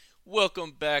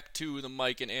Welcome back to the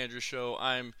Mike and Andrew Show.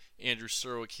 I'm Andrew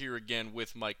Serwick here again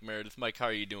with Mike Meredith. Mike, how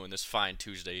are you doing this fine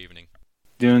Tuesday evening?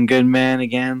 Doing good, man.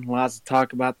 Again, lots to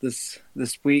talk about this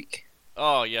week.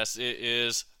 Oh, yes, it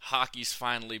is. Hockey's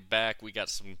finally back. We got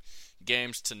some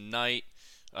games tonight.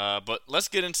 But let's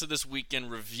get into this weekend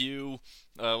review.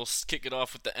 We'll kick it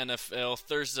off with the NFL.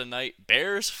 Thursday night,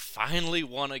 Bears finally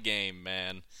won a game,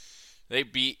 man. They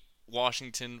beat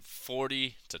Washington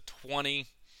 40 to 20.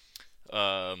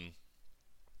 Um,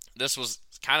 this was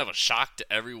kind of a shock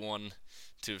to everyone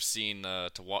to have seen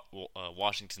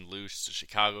Washington lose to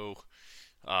Chicago.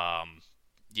 Um,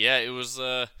 yeah, it was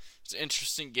an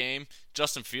interesting game.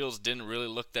 Justin Fields didn't really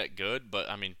look that good, but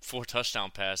I mean, four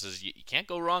touchdown passes, you can't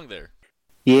go wrong there.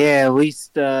 Yeah, at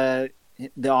least the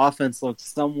offense looked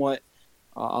somewhat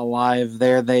alive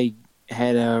there. They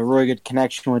had a really good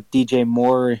connection with DJ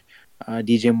Moore.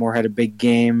 DJ Moore had a big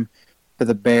game for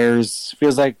the Bears.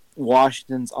 Feels like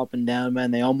Washington's up and down,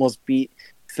 man. They almost beat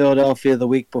Philadelphia the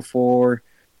week before,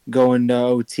 going to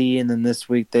OT, and then this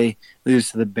week they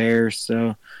lose to the Bears.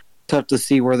 So tough to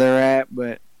see where they're at,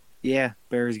 but yeah,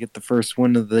 Bears get the first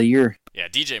win of the year. Yeah,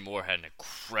 DJ Moore had an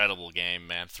incredible game,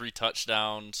 man. Three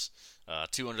touchdowns,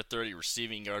 230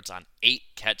 receiving yards on 8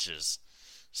 catches.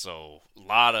 So a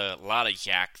lot of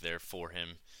yak there for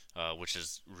him, which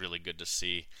is really good to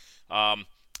see. Um,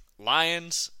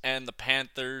 Lions and the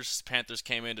Panthers. Panthers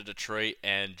came into Detroit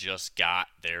and just got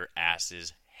their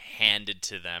asses handed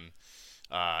to them.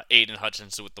 Aiden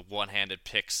Hutchinson with the one-handed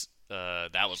picks.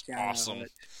 That was awesome.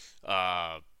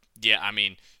 Uh, yeah, I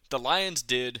mean, the Lions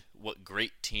did what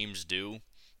great teams do,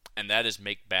 and that is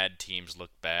make bad teams look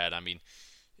bad. I mean,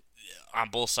 on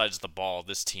both sides of the ball,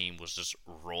 this team was just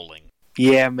rolling.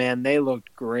 Yeah, man, they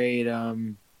looked great.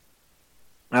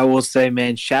 I will say,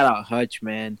 man, shout out Hutch,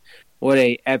 man. What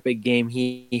a epic game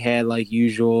he had, like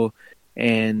usual,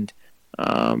 and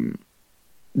um,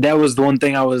 that was the one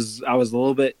thing I was a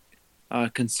little bit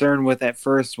concerned with at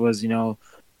first was the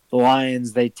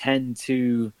Lions, they tend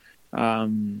to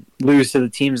lose to the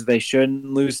teams they shouldn't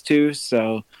lose to.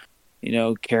 So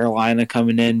Carolina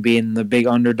coming in being the big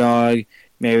underdog,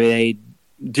 maybe they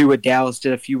do what Dallas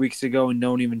did a few weeks ago and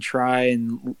don't even try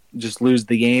and just lose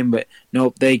the game. But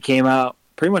nope, they came out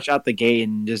pretty much out the gate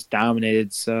and just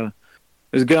dominated. So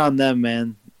it was good on them,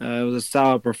 man. It was a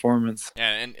solid performance.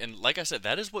 Yeah, and like I said,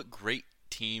 that is what great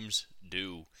teams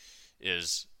do.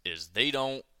 Is they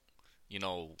don't you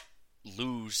know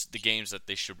lose the games that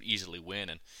they should easily win.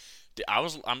 And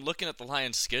I'm looking at the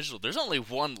Lions' schedule. There's only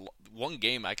one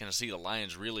game I can see the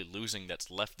Lions really losing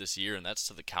that's left this year, and that's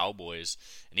to the Cowboys.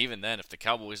 And even then, if the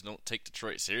Cowboys don't take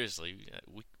Detroit seriously,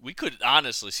 we could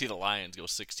honestly see the Lions go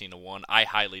 16-1. I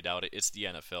highly doubt it. It's the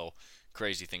NFL.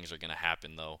 Crazy things are going to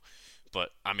happen though.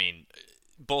 But I mean,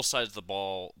 both sides of the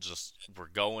ball just were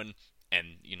going,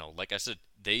 and like I said,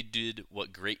 they did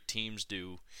what great teams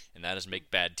do, and that is make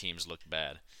bad teams look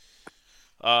bad.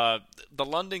 Uh, the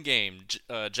London game,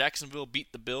 Jacksonville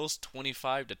beat the Bills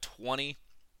 25-20.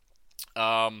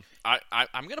 I'm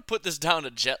gonna put this down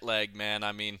to jet lag, man.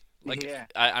 I mean, Yeah.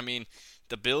 I mean,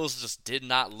 the Bills just did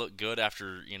not look good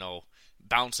after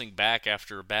bouncing back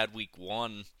after a bad week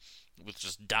one with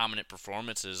just dominant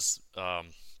performances.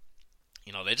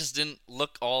 They just didn't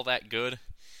look all that good,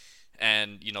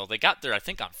 and they got there I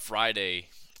think on Friday.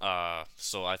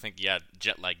 So I think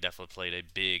jet lag definitely played a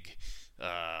big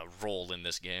role in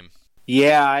this game.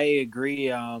 Yeah, I agree.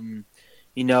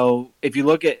 If you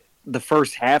look at the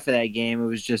first half of that game, it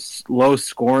was just low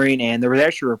scoring, and there was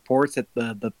actually reports that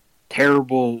the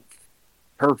terrible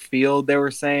per field they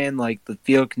were saying like the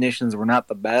field conditions were not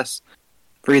the best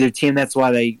for either team. That's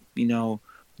why they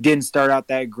didn't start out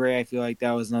that great. I feel like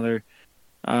that was another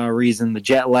reason, the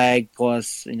jet lag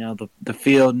plus the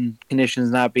field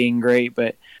conditions not being great.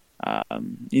 But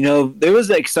it was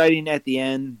exciting at the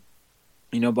end.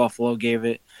 Buffalo gave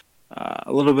it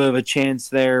a little bit of a chance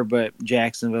there, but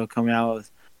Jacksonville coming out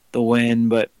with the win.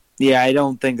 But yeah, I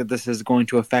don't think that this is going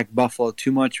to affect Buffalo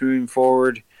too much moving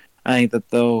forward. I think that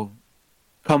they'll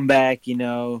come back,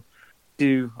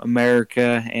 to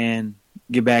America and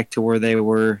get back to where they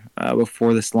were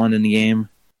before this London game.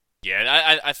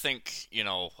 Yeah, I think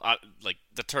like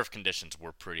the turf conditions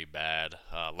were pretty bad.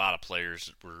 A lot of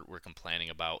players were complaining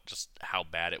about just how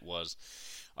bad it was.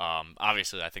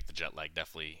 Obviously, I think the jet lag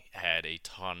definitely had a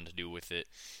ton to do with it.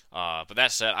 But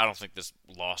that said, I don't think this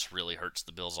loss really hurts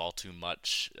the Bills all too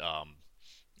much. I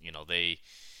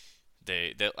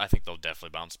think they'll definitely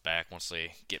bounce back once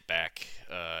they get back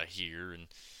here, and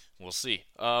we'll see.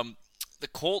 The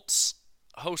Colts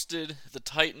hosted the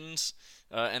Titans,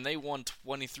 and they won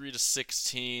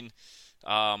 23-16.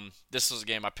 This was a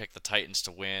game I picked the Titans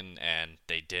to win, and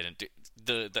they didn't.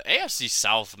 the AFC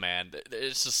South, man,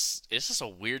 it's just a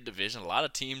weird division. A lot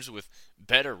of teams with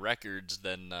better records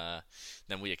than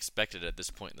we expected at this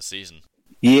point in the season.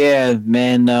 Yeah,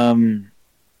 man.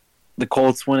 The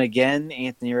Colts win again.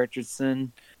 Anthony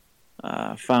Richardson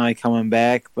finally coming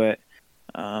back, but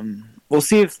we'll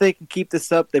see if they can keep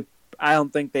this up. I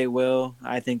don't think they will.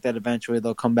 I think that eventually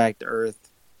they'll come back to earth.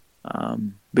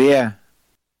 But yeah,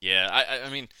 Yeah, I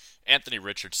mean Anthony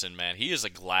Richardson, man, he is a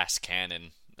glass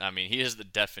cannon. I mean, he is the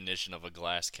definition of a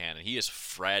glass cannon. He is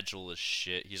fragile as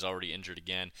shit. He's already injured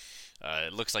again.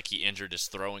 It looks like he injured his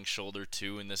throwing shoulder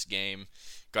too in this game.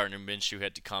 Gardner Minshew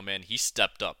had to come in. He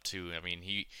stepped up too. I mean,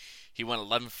 he went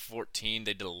 11 for 14.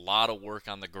 They did a lot of work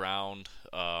on the ground.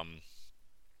 The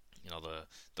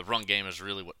run game is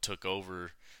really what took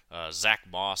over. Zach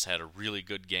Moss had a really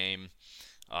good game.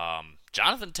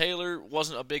 Jonathan Taylor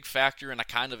wasn't a big factor, and I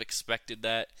kind of expected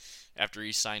that after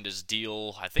he signed his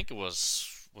deal. I think it was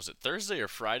it Thursday or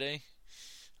Friday?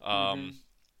 mm-hmm.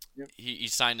 Yep. He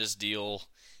signed his deal,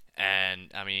 and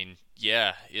I mean,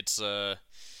 yeah, it's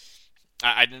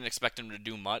I didn't expect him to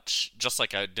do much, just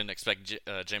like I didn't expect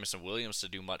Jameson Williams to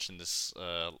do much in this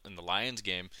in the Lions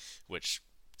game, which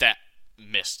that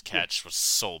missed catch was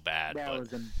so bad. That but was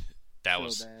that so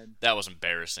was bad. that was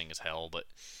embarrassing as hell. But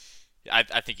I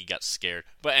think he got scared.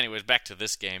 But anyways, back to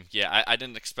this game. Yeah, I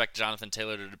didn't expect Jonathan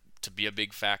Taylor to be a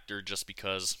big factor just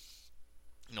because,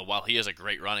 while he is a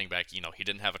great running back, he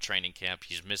didn't have a training camp.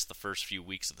 He's missed the first few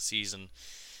weeks of the season.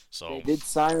 So They did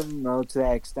sign him though to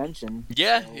that extension.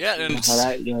 yeah, So, yeah, and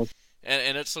that,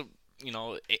 it's a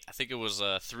I think it was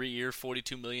a 3-year,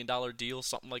 $42 million deal,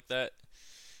 something like that.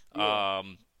 Yeah.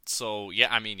 So yeah,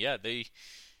 I mean, yeah, they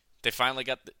finally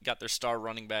got their star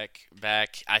running back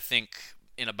back. I think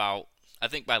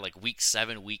by like week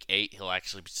 7, week 8, he'll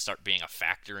actually start being a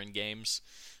factor in games.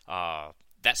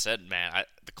 That said, man,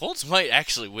 the Colts might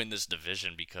actually win this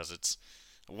division because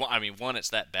one, it's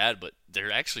that bad, but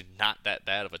they're actually not that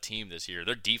bad of a team this year.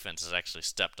 Their defense has actually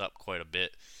stepped up quite a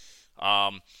bit.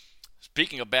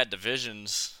 Speaking of bad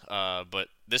divisions, but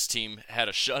this team had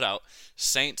a shutout.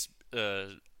 Saints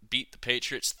beat the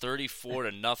Patriots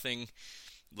 34-0.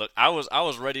 Look, I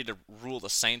was ready to rule the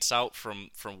Saints out from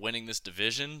winning this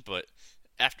division, but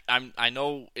I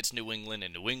know it's New England,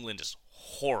 and New England is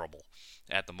horrible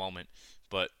at the moment.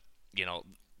 But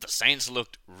the Saints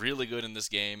looked really good in this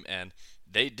game, and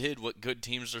they did what good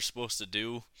teams are supposed to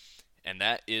do, and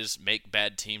that is make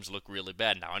bad teams look really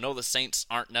bad. Now, I know the Saints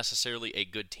aren't necessarily a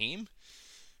good team,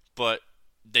 but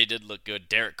they did look good.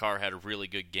 Derek Carr had a really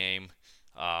good game,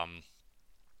 and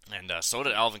so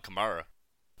did Alvin Kamara.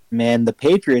 man, the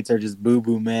Patriots are just boo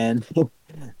boo, man.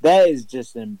 That is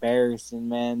just embarrassing,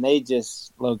 man. They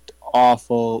just looked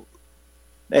awful.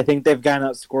 I think they've gotten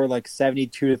outscored like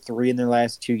 72-3 in their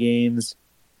last 2 games.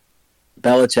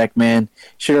 Belichick, man,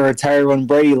 should have retired when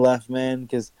Brady left, man,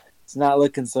 because it's not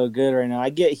looking so good right now. I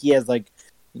get he has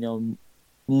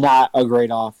not a great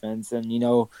offense, and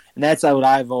and that's what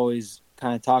I've always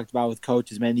kind of talked about with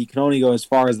coaches, man. You can only go as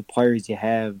far as the players you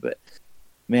have, but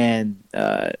man,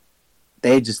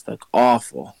 they just look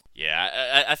awful.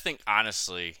 Yeah, I think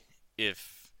honestly,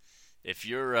 if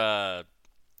you're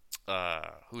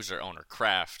who's their owner,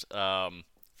 Kraft,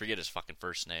 forget his fucking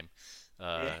first name,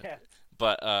 Yeah.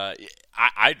 but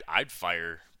I'd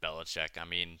fire Belichick. I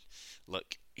mean,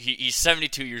 look, he's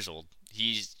 72 years old.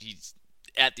 He's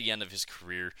at the end of his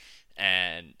career,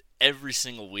 and every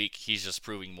single week he's just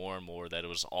proving more and more that it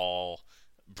was all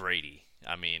Brady.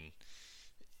 I mean,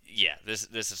 yeah, this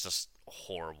is just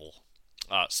horrible.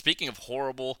 Speaking of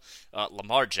horrible,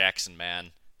 Lamar Jackson,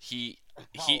 man,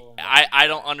 I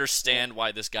don't understand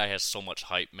why this guy has so much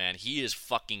hype, man. He is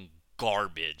fucking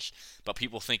garbage, but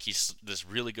people think he's this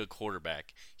really good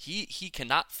quarterback. He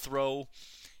cannot throw.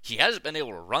 He hasn't been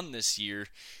able to run this year.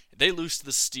 They lose to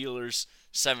the Steelers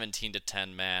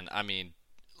 17-10, man. I mean,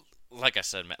 like I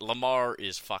said, man, Lamar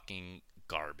is fucking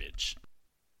garbage.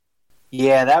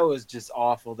 Yeah, that was just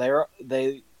awful.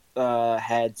 They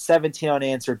had 17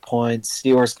 unanswered points.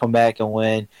 Steelers come back and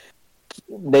win.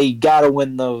 They got to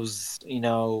win those,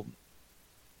 in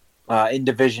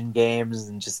division games,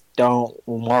 and just don't.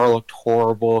 Lamar looked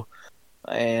horrible,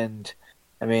 and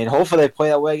I mean, hopefully they play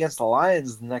that way against the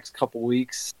Lions the next couple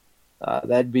weeks.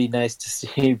 That'd be nice to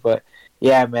see. But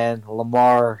yeah, man,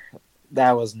 Lamar,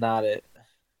 that was not it.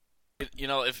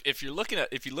 If you look at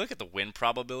the win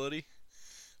probability,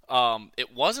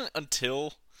 it wasn't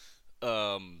until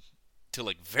till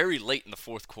like very late in the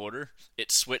fourth quarter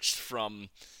it switched from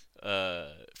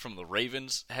the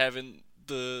Ravens having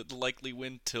the likely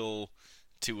win to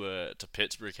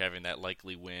Pittsburgh having that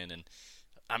likely win. And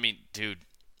I mean, dude,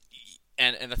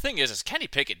 And the thing is Kenny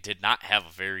Pickett did not have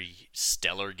a very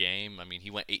stellar game. I mean, he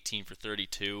went 18 for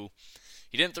 32.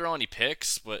 He didn't throw any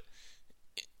picks, but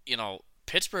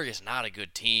Pittsburgh is not a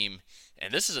good team,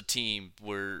 and this is a team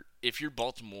where if you're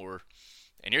Baltimore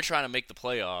and you're trying to make the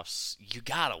playoffs, you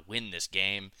gotta win this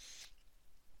game.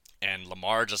 And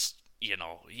Lamar just,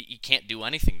 he can't do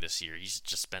anything this year. He's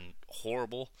just been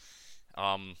horrible.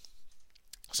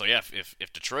 So yeah,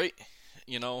 if Detroit,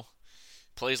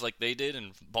 plays like they did,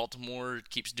 and Baltimore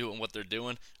keeps doing what they're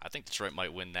doing, I think Detroit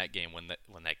might win that game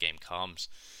when that game comes.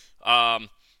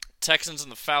 Texans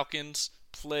and the Falcons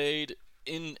played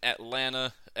in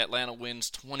Atlanta. Atlanta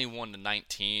wins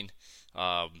 21-19.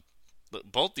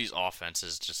 Both these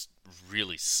offenses just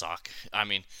really suck. I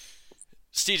mean,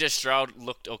 C.J. Stroud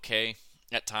looked okay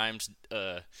at times.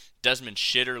 Desmond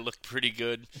Shitter looked pretty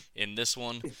good in this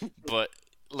one. But,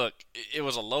 look, it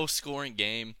was a low-scoring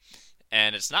game,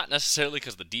 and it's not necessarily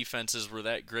because the defenses were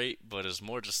that great, but it's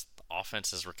more just the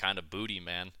offenses were kind of booty,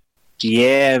 man.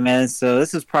 Yeah, man. So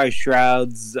this is probably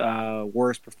Stroud's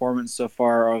worst performance so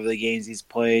far of the games he's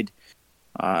played.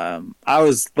 I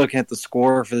was looking at the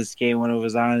score for this game when it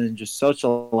was on, and just such a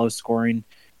low scoring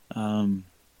one.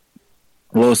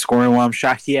 I'm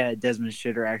shocked. Yeah, Desmond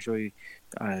Shitter actually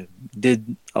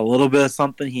did a little bit of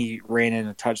something. He ran in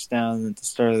a touchdown at the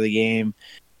start of the game.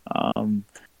 I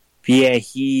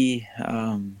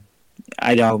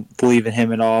don't believe in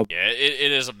him at all. Yeah,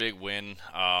 it is a big win.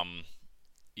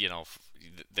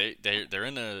 They're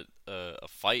in a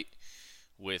fight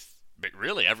with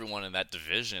really everyone in that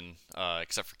division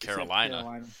except for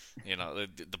Carolina.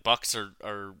 The Bucks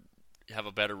have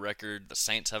a better record. The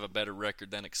Saints have a better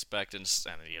record than expected, and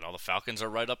the Falcons are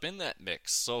right up in that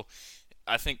mix. So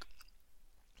I think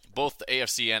both the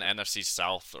AFC and NFC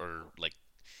South are like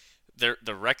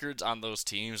the records on those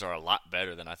teams are a lot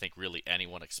better than I think really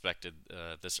anyone expected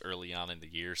this early on in the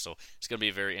year. So it's going to be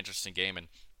a very interesting game, and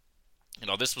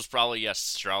this was probably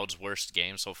Stroud's worst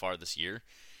game so far this year.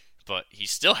 But he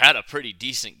still had a pretty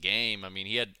decent game. I mean,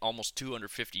 he had almost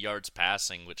 250 yards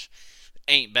passing, which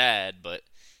ain't bad. But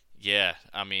yeah,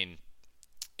 I mean,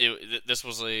 this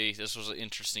was an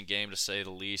interesting game to say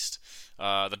the least.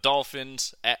 The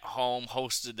Dolphins at home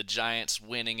hosted the Giants,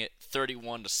 winning it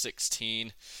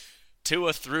 31-16.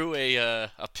 Tua threw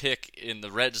a pick in the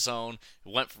red zone.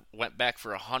 Went back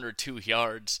for 102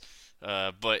 yards,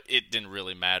 but it didn't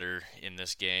really matter in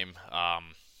this game.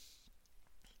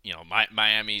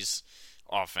 Miami's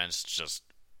offense just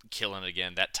killing it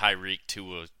again. That Tyreek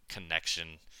Tua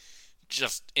connection,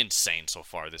 just insane so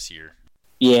far this year.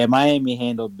 Yeah, Miami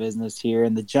handled business here.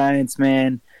 And the Giants,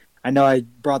 man, I know I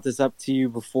brought this up to you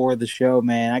before the show,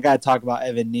 man. I got to talk about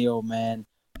Evan Neal, man.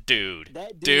 Dude.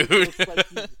 Looks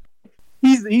like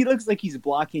he looks like he's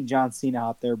blocking John Cena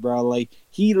out there, bro. Like,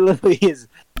 he literally is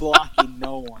blocking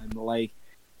no one. Like,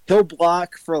 he'll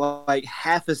block for like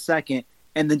half a second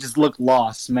and then just look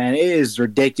lost, man. It is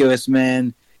ridiculous,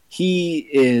 man. He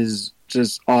is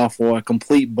just awful. A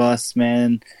complete bust,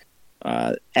 man.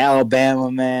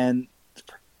 Alabama, man,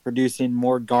 producing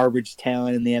more garbage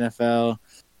talent in the NFL.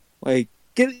 Like,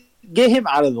 get him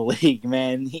out of the league,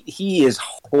 man. He is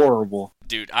horrible.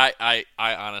 Dude, I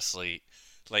honestly,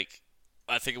 like,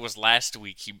 I think it was last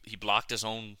week he blocked his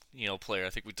own, player. I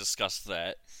think we discussed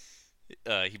that.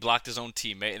 He blocked his own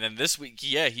teammate. And then this week,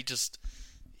 yeah, he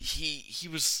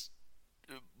was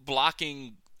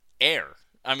blocking air.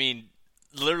 I mean,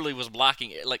 literally was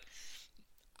blocking air. Like,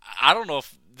 I don't know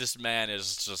if this man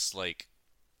is just like,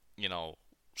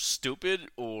 stupid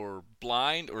or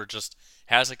blind or just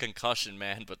has a concussion,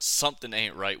 man. But something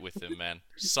ain't right with him, man.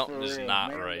 Something is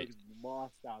not right.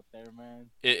 Lost out there, man.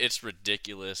 It's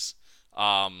ridiculous.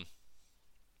 And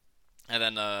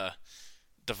then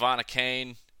Devon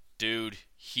Kane, dude,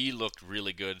 he looked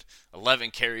really good.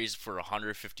 11 carries for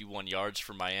 151 yards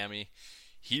for Miami.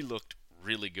 He looked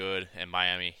really good, and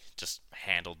Miami just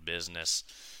handled business.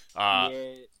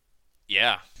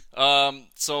 Yeah.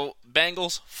 So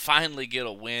Bengals finally get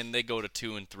a win. They go to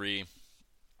 2-3.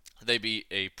 They beat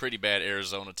a pretty bad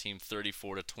Arizona team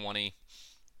 34-20.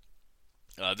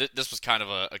 This was kind of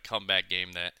a comeback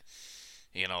game that,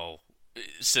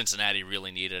 Cincinnati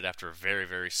really needed after a very,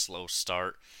 very slow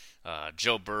start.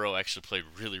 Joe Burrow actually played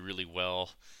really, really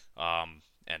well. And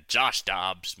Josh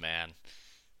Dobbs, man.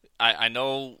 I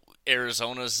know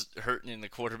Arizona's hurting in the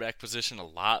quarterback position a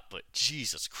lot, but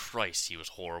Jesus Christ, he was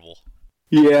horrible.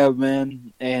 Yeah,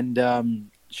 man. And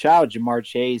shout out Jamar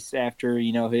Chase after,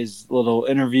 his little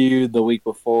interview the week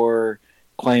before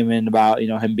claiming about,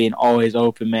 him being always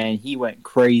open, man. He went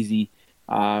crazy.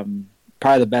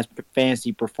 Probably the best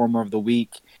fantasy performer of the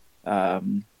week.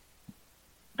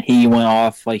 He went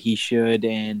off like he should,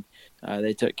 and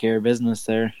they took care of business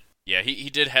there. Yeah, he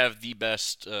did have the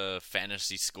best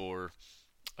fantasy score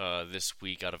this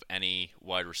week out of any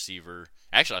wide receiver.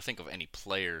 Actually, I think of any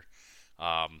player.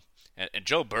 And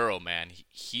Joe Burrow, man,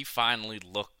 he finally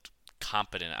looked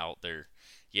competent out there.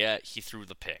 Yeah, he threw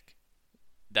the pick.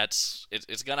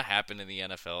 It's gonna happen in the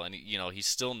NFL, and he's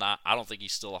still not. I don't think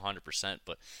he's still 100%,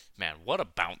 but man, what a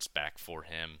bounce back for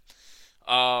him.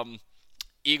 Um,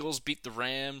 Eagles beat the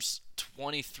Rams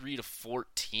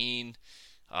 23-14.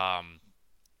 Um,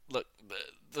 Look,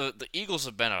 the Eagles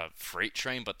have been a freight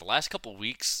train, but the last couple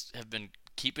weeks have been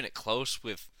keeping it close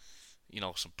with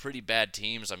some pretty bad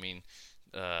teams. I mean,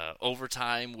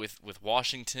 overtime with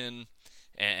Washington,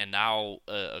 and now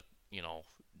a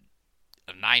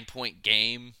 9-point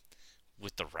game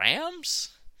with the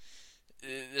Rams.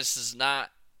 This is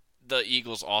not the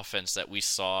Eagles' offense that we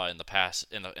saw in the past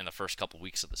in the first couple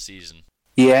weeks of the season.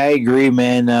 Yeah, I agree,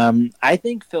 man. I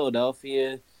think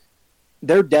Philadelphia,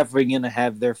 they're definitely going to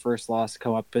have their first loss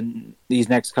come up in these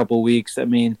next couple of weeks. I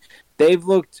mean, they've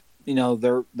looked,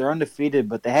 they're undefeated,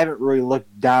 but they haven't really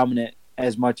looked dominant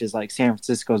as much as like San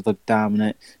Francisco's looked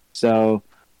dominant. So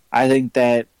I think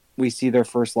that we see their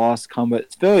first loss come,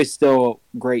 but Philly's still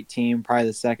a great team, probably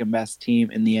the second best team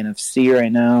in the NFC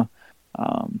right now.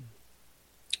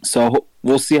 So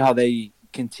we'll see how they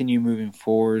continue moving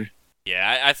forward.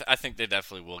 Yeah, I think they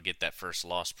definitely will get that first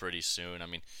loss pretty soon. I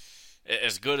mean,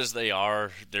 as good as they are,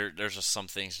 there's just some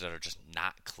things that are just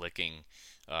not clicking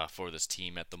for this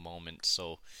team at the moment.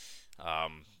 So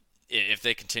if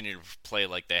they continue to play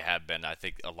like they have been, I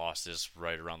think a loss is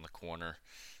right around the corner.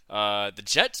 The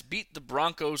Jets beat the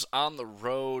Broncos on the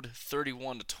road,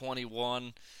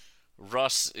 31-21.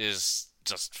 Russ is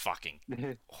just fucking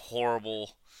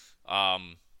horrible.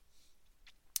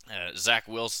 Zach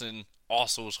Wilson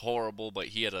also was horrible, but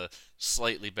he had a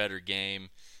slightly better game.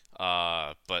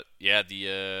 But yeah,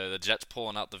 the Jets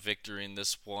pulling out the victory in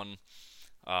this one.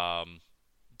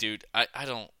 Dude, I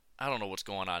don't know what's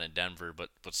going on in Denver, but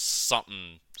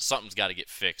something's got to get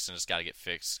fixed, and it's got to get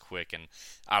fixed quick. And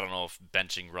I don't know if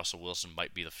benching Russell Wilson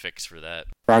might be the fix for that.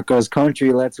 Broncos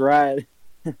country, let's ride.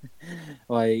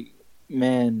 Like,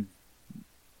 man,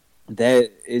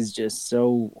 that is just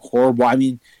so horrible. I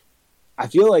mean, I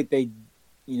feel like they,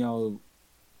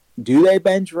 do they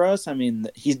bench Russ? I mean,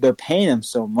 they're paying him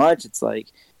so much. It's like,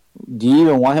 do you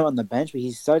even want him on the bench? But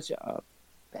he's such a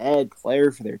bad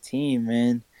player for their team,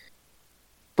 man.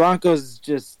 Broncos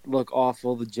just look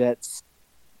awful. The Jets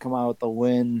come out with the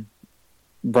win.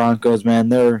 Broncos, man,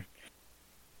 they're,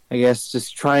 I guess,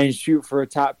 just try and shoot for a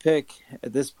top pick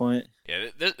at this point. Yeah,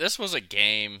 this was a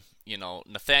game.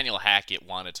 Nathaniel Hackett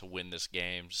wanted to win this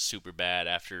game super bad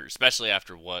especially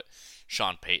after what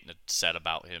Sean Payton had said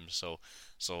about him. So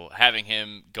having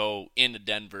him go into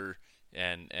Denver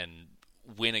and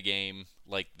win a game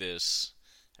like this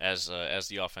as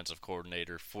the offensive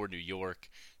coordinator for New York,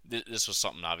 this was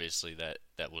something obviously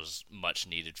that was much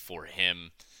needed for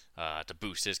him to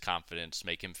boost his confidence,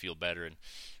 make him feel better, and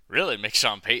really make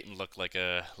Sean Payton look like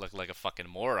a fucking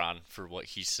moron for what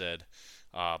he said.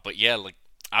 But yeah, like,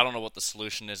 I don't know what the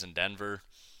solution is in Denver.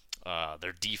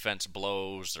 Their defense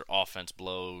blows, their offense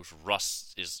blows.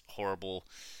 Russ is horrible.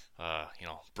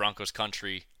 Broncos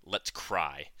country, let's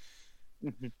cry.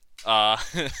 The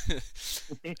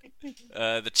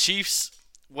Chiefs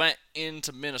went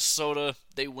into Minnesota.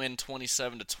 They win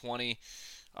 27-20.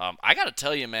 I gotta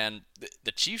tell you, man,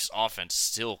 the Chiefs offense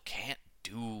still can't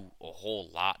do a whole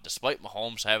lot, despite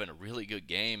Mahomes having a really good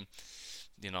game.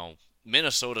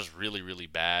 Minnesota's really, really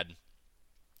bad.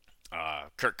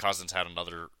 Kirk Cousins had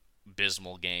another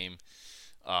abysmal game.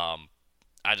 I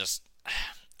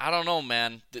don't know,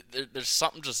 man. There's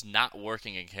something just not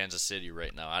working in Kansas City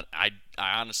right now. I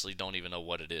honestly don't even know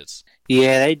what it is.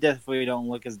 Yeah, they definitely don't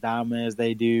look as dominant as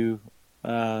they do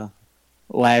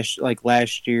last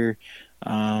year.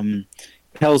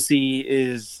 Kelsey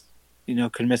is,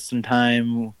 could miss some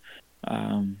time.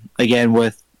 Again,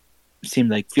 with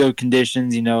seemed like field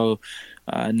conditions,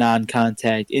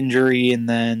 non-contact injury, and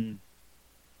then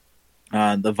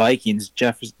the Vikings,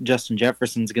 Justin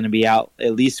Jefferson's going to be out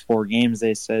at least 4 games,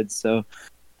 they said. So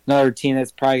another team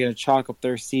that's probably going to chalk up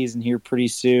their season here pretty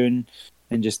soon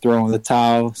and just throw in the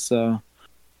towel. So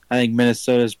I think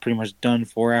Minnesota's pretty much done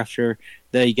for after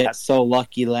they got so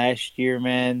lucky last year,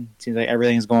 man. Seems like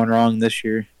everything's going wrong this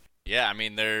year. Yeah, I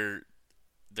mean their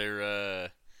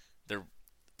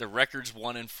record's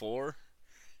 1-4.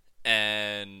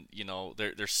 And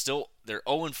they're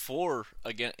 0-4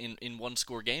 again in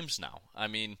one-score games now. I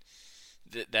mean,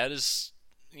 that is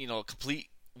a complete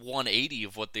 180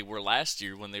 of what they were last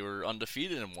year when they were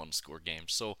undefeated in one-score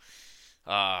games. So,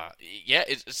 yeah,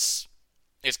 it's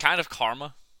kind of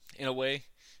karma in a way.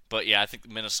 But yeah, I think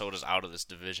Minnesota's out of this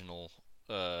divisional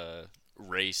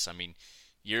race. I mean,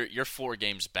 you're 4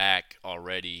 games back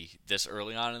already this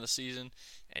early on in the season,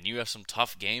 and you have some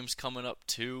tough games coming up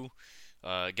too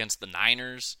against the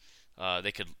Niners.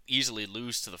 They could easily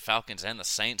lose to the Falcons and the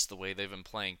Saints the way they've been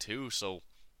playing too. So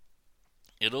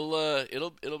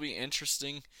it'll be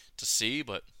interesting to see,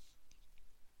 but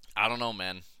I don't know,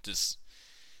 man. Just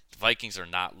the Vikings are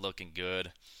not looking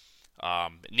good.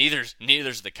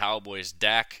 Neither's the Cowboys.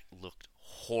 Dak looked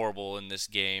horrible in this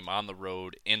game on the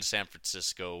road in San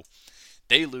Francisco.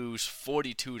 They lose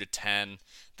 42-10.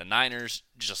 The Niners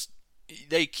just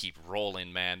they keep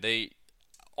rolling, man.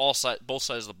 Both sides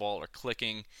of the ball are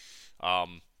clicking.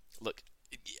 Look,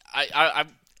 I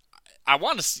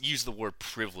want to use the word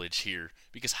privilege here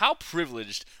because how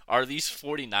privileged are these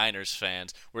 49ers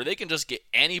fans where they can just get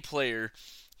any player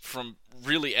from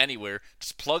really anywhere,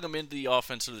 just plug them into the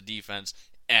offense or the defense,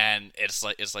 and it's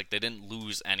like they didn't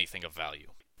lose anything of value.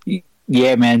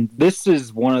 Yeah, man, this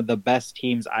is one of the best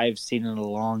teams I've seen in a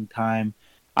long time.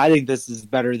 I think this is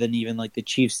better than even like the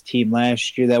Chiefs team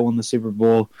last year that won the Super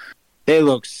Bowl. They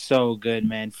look so good,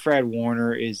 man. Fred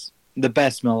Warner is the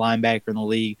best middle linebacker in the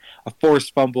league. A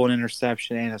forced fumble, an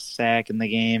interception, and a sack in the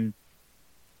game.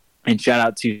 And shout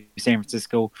out to San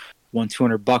Francisco, won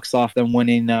 $200 off them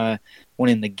winning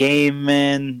the game,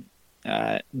 man.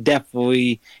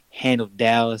 Definitely handled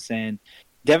Dallas, and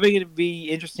definitely going to be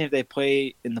interesting if they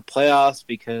play in the playoffs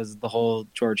because the whole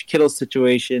George Kittle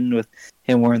situation with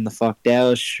him wearing the "fuck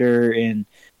Dallas" shirt and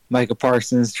Micah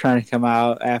Parsons trying to come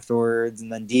out afterwards,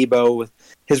 and then Debo with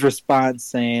his response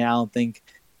saying, "I don't think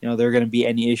they're going to be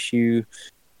any issue."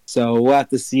 So we'll have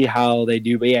to see how they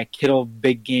do. But yeah, Kittle,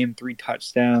 big game, 3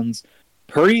 touchdowns.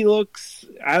 Purdy looks,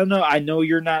 I don't know. I know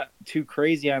you're not too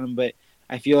crazy on him, but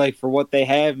I feel like for what they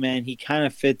have, man, he kind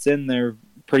of fits in there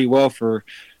pretty well for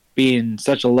being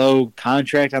such a low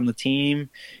contract on the team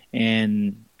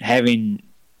and having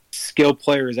skill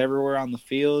players everywhere on the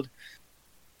field.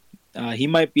 He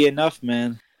might be enough,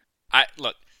 man. I'm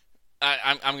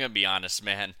gonna be honest,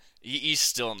 man. He's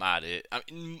still not it. I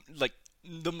mean, like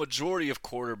the majority of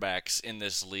quarterbacks in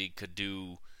this league could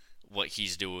do what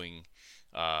he's doing,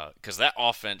 because that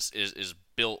offense is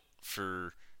built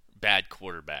for bad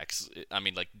quarterbacks. I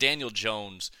mean, like Daniel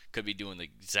Jones could be doing the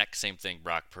exact same thing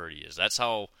Brock Purdy is. That's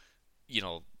how,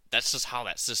 that's just how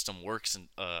that system works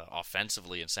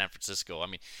offensively in San Francisco. I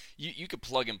mean, you could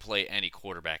plug and play any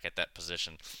quarterback at that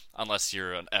position, unless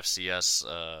you're an FCS,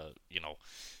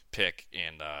 pick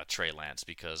in Trey Lance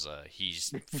because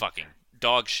he's fucking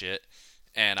dog shit,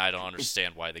 and I don't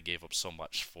understand why they gave up so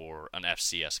much for an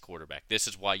FCS quarterback. This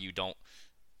is why you don't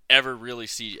ever really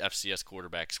see FCS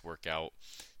quarterbacks work out.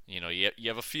 You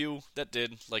have a few that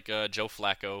did, like Joe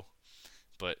Flacco,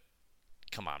 but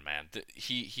come on, man.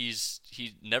 He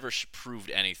never proved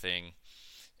anything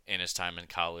in his time in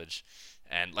college.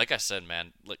 And like I said,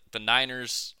 man, like the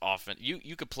Niners often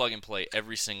you could plug and play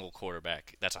every single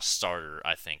quarterback that's a starter,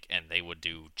 I think, and they would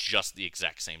do just the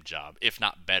exact same job, if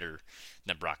not better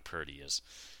than Brock Purdy is.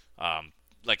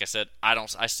 Like I said,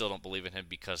 I still don't believe in him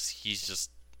because he's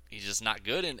just not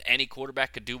good, and any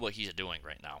quarterback could do what he's doing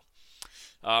right now.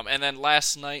 And then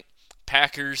last night,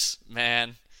 Packers,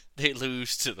 man, they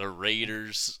lose to the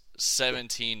Raiders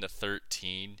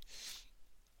 17-13.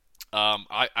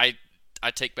 I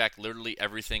take back literally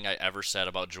everything I ever said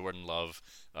about Jordan Love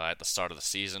at the start of the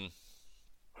season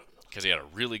because he had a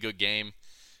really good game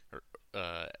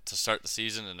to start the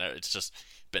season, and it's just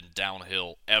been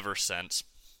downhill ever since.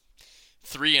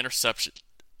 Three interceptions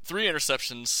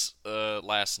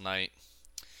last night.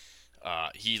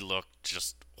 He looked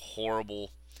just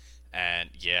horrible, and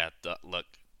yeah, the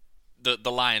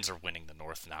Lions are winning the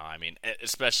North now. I mean,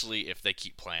 especially if they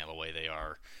keep playing the way they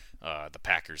are. The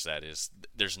Packers, that is.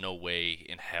 There's no way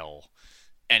in hell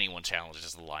anyone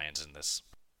challenges the Lions in this.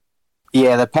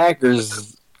 Yeah, the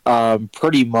Packers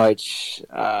pretty much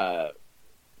are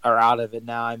out of it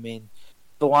now. I mean,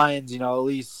 the Lions, at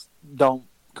least don't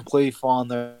completely fall on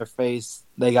their face.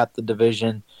 They got the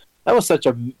division. That was such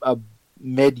a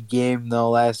mid-game, though,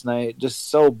 last night. Just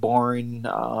so boring.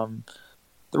 The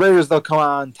Raiders, they'll come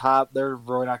out on top. They're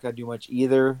really not going to do much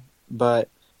either. But,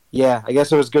 yeah, I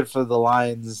guess it was good for the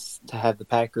Lions to have the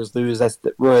Packers lose. That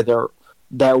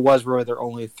was really their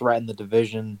only threat in the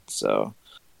division. So,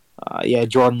 yeah,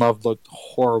 Jordan Love looked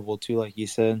horrible, too, like you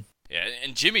said. Yeah,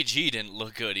 and Jimmy G didn't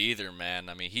look good either, man.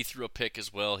 I mean, he threw a pick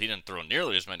as well. He didn't throw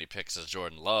nearly as many picks as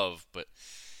Jordan Love, but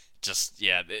just,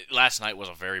 yeah, last night was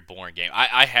a very boring game.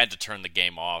 I had to turn the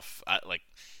game off.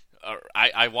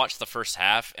 I watched the first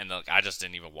half, and I just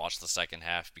didn't even watch the second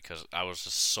half because I was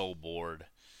just so bored.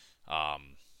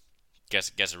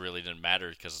 guess it really didn't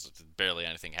matter because barely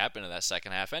anything happened in that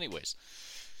second half, anyways.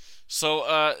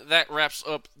 So that wraps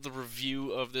up the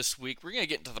review of this week. We're gonna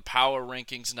get into the power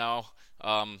rankings now.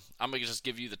 I'm gonna just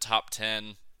give you the top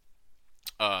 10.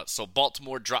 So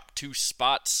Baltimore dropped 2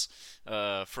 spots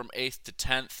from 8th to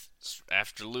 10th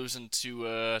after losing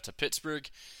to Pittsburgh.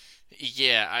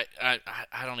 Yeah,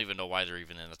 I don't even know why they're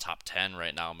even in the top 10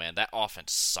 right now, man. That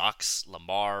offense sucks.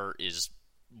 Lamar is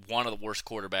one of the worst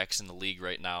quarterbacks in the league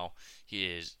right now.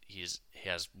 He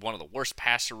has one of the worst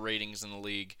passer ratings in the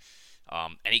league.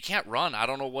 And he can't run. I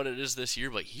don't know what it is this year,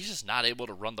 but he's just not able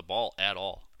to run the ball at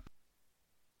all.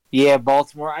 Yeah,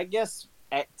 Baltimore, I guess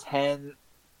at 10,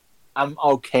 I'm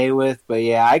okay with. But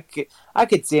yeah, I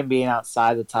could see him being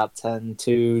outside the top 10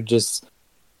 too. Just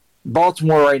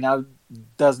Baltimore right now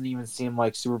doesn't even seem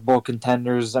like Super Bowl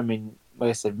contenders. I mean, like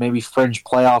I said, maybe fringe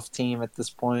playoff team at this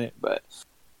point, but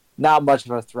not much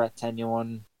of a threat to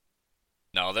anyone.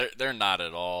 No, they're not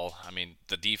at all. I mean,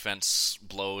 the defense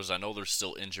blows. I know they're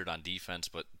still injured on defense,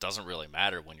 but it doesn't really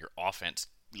matter when your offense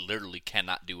literally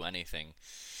cannot do anything.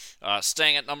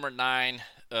 Staying at number 9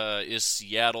 is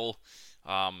Seattle.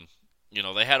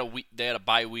 They had a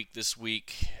bye week this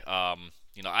week.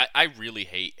 I really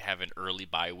hate having early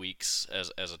bye weeks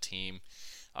as a team.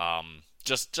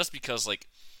 Just because like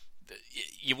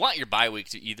you want your bye week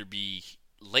to either be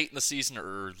late in the season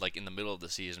or like in the middle of the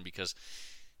season because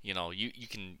you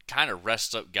can kind of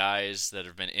rest up guys that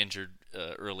have been injured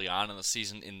early on in the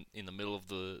season in the middle of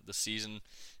the season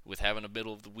with having a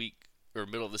middle of the week or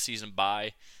middle of the season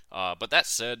bye. But that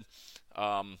said,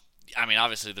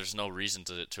 obviously there's no reason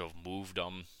to have moved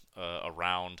them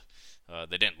around.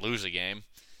 They didn't lose a game,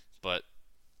 but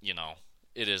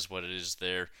it is what it is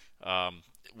there.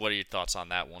 What are your thoughts on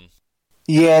that one?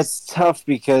 Yeah, it's tough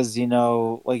because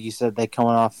like you said, they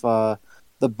coming off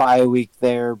the bye week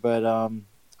there, but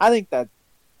I think that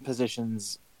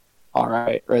position's all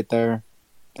right there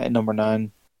at number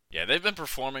 9. Yeah, they've been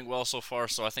performing well so far,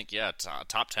 so I think,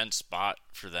 top 10 spot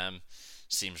for them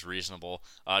seems reasonable.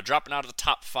 Dropping out of the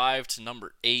top 5 to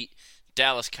number 8,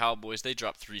 Dallas Cowboys, they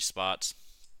dropped 3 spots.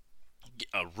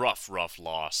 A rough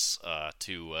loss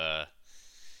to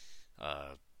the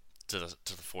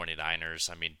 49ers.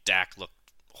 I mean, Dak looked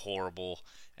horrible,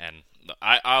 and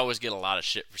I always get a lot of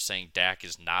shit for saying Dak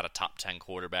is not a top 10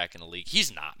 quarterback in the league.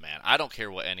 He's not, man. I don't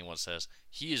care what anyone says.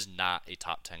 He is not a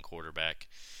top 10 quarterback.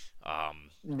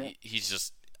 He's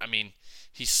just,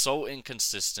 he's so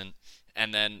inconsistent,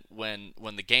 and then when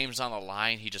the game's on the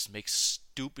line, he just makes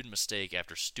stupid mistake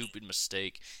after stupid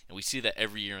mistake, and we see that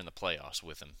every year in the playoffs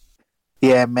with him.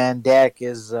 Yeah, man,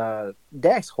 Dak's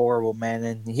horrible, man,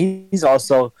 and he's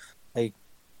also like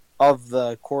of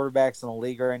the quarterbacks in the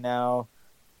league right now.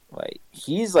 Like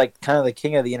he's like kind of the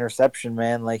king of the interception,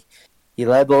 man. Like he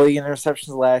led the league in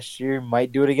interceptions last year,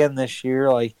 might do it again this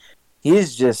year. Like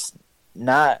he's just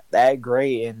not that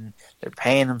great, and they're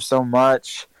paying him so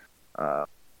much. I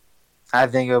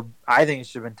think it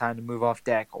should have been time to move off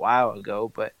Dak a while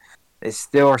ago, but they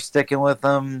still are sticking with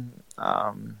him.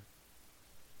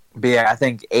 But yeah, I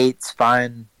think 8's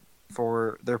fine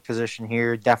for their position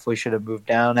here. Definitely should have moved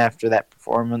down after that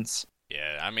performance.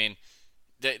 Yeah,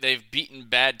 they've beaten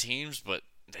bad teams, but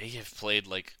they have played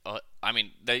like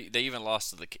they even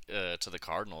lost to the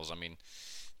Cardinals.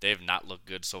 They have not looked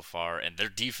good so far, and their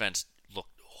defense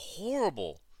looked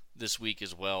horrible this week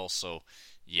as well. So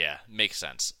yeah, makes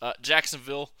sense.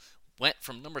 Jacksonville went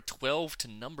from number 12 to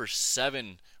number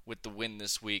 7 with the win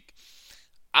this week.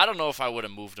 I don't know if I would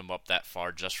have moved them up that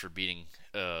far just for beating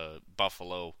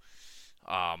Buffalo.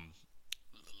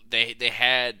 They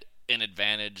had an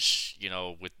advantage,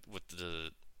 with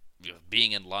the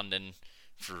being in London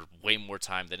for way more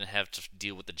time. They didn't have to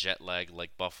deal with the jet lag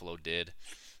like Buffalo did.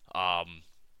 I'm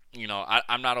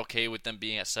not okay with them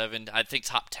being at 7. I think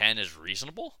top 10 is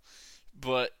reasonable,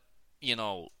 but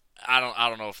I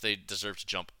don't know if they deserve to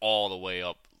jump all the way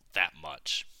up that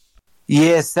much.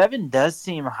 Yeah, 7 does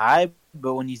seem high,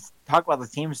 but when you talk about the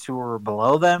teams who are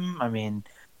below them,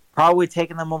 probably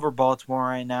taking them over Baltimore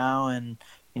right now, and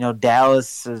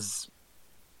Dallas has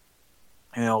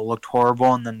looked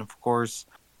horrible, and then of course,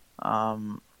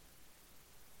 and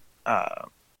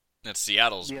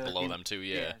Seattle's below them too.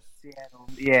 Yeah, Seattle.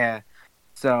 Yeah,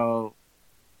 so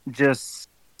just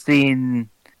seeing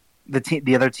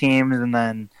the other teams, and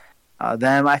then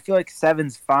them, I feel like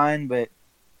 7's fine, but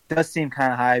does seem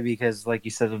kind of high because, like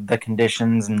you said, of the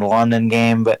conditions in the London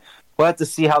game. But we'll have to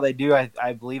see how they do.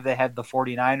 I believe they have the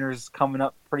 49ers coming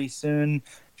up pretty soon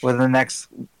within the next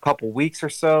couple weeks or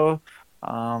so,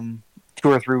 2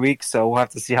 or 3 weeks. So we'll have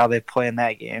to see how they play in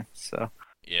that game. So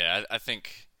yeah, I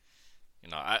think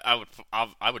I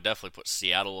would definitely put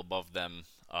Seattle above them.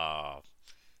 Uh,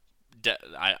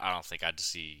 I don't think I'd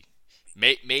see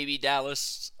maybe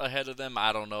Dallas ahead of them.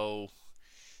 I don't know.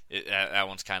 That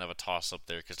one's kind of a toss up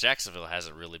there because Jacksonville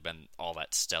hasn't really been all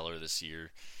that stellar this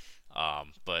year.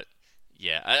 But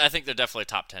yeah, I think they're definitely a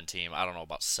top 10 team. I don't know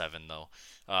about 7 though.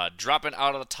 Dropping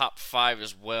out of the top 5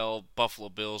 as well. Buffalo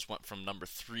Bills went from number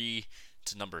 3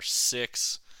 to number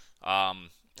 6.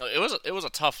 It was a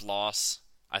tough loss.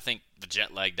 I think the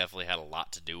jet lag definitely had a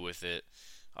lot to do with it.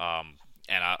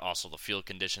 And also the field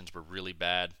conditions were really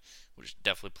bad, which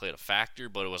definitely played a factor.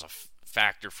 But it was a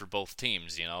factor for both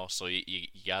teams, So you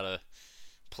gotta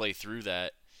play through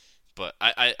that. But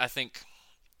I think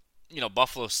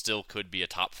Buffalo still could be a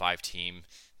top 5 team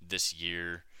this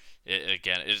year.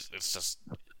 It's just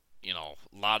a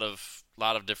lot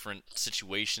of different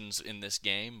situations in this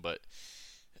game, but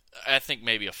I think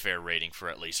maybe a fair rating for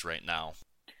at least right now.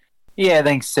 Yeah, I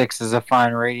think 6 is a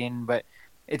fine rating, but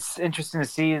it's interesting to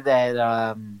see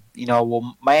that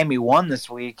Miami won this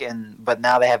week, but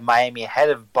now they have Miami ahead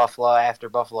of Buffalo after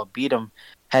Buffalo beat them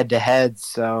head to head.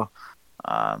 So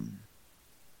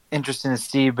interesting to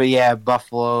see. But yeah,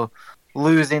 Buffalo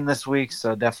losing this week,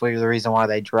 so definitely the reason why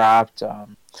they dropped.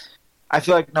 I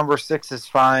feel like number 6 is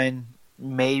fine,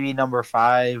 maybe number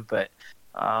 5, but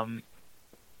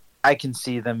I can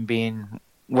see them being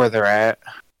where they're at.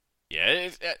 Yeah,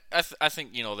 I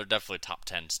think they're definitely a top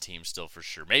 10 team still for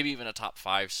sure. Maybe even a top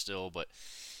 5 still, but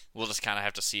we'll just kind of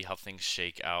have to see how things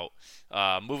shake out.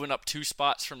 Moving up 2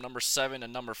 spots from number 7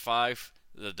 and number 5,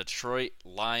 the Detroit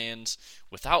Lions,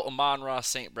 without Amon-Ra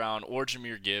St. Brown or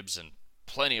Jahmyr Gibbs and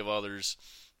plenty of others.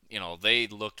 They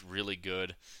looked really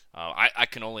good. I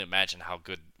can only imagine how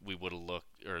good we would have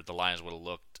looked, or the Lions would have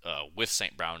looked with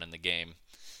St. Brown in the game.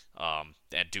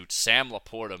 And dude, Sam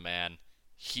Laporta, man,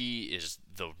 he is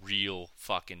the real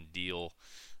fucking deal.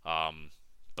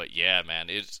 But yeah, man,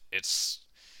 it's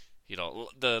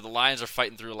the Lions are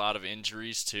fighting through a lot of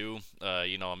injuries too.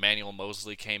 Emmanuel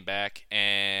Mosley came back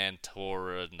and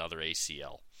tore another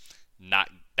ACL. Not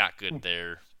good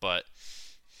there, but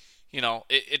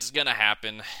it's gonna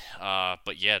happen.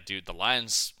 But yeah, dude, the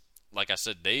Lions, like I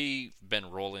said, they've been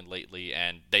rolling lately,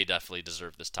 and they definitely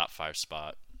deserve this top 5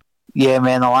 spot. Yeah,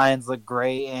 man, the Lions look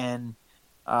great, and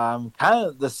kind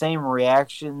of the same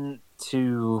reaction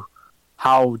to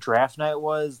how draft night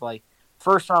was. Like,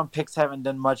 first round picks haven't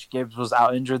done much. Gibbs was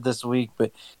out injured this week,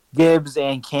 but Gibbs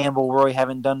and Campbell really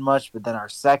haven't done much. But then our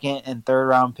second and third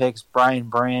round picks, Brian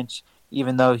Branch,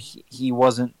 even though he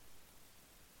wasn't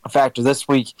a factor this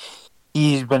week,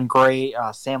 he's been great.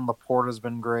 Sam Laporta's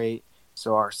been great.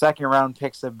 So our second round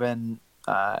picks have been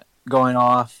going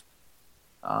off.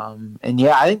 And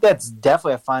yeah, I think that's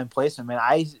definitely a fine placement, man.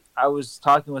 I was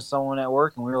talking with someone at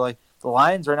work, and we were like, the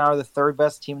Lions right now are the third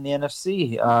best team in the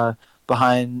NFC,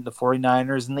 behind the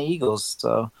 49ers and the Eagles.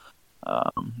 So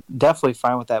definitely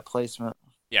fine with that placement.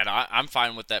 Yeah, no, I'm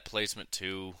fine with that placement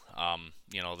too.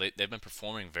 They've been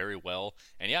performing very well,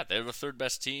 and yeah, they're the third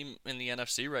best team in the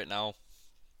NFC right now,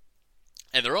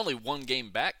 and they're only one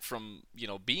game back from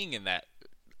being in that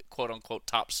quote unquote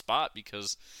top spot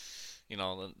because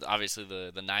obviously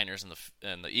the Niners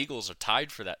and the Eagles are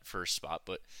tied for that first spot,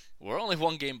 but we're only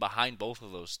one game behind both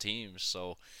of those teams.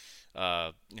 So,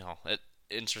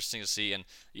 interesting to see. And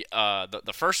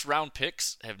the first round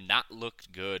picks have not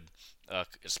looked good,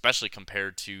 especially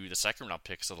compared to the second round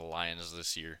picks of the Lions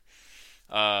this year.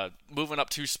 Moving up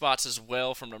 2 spots as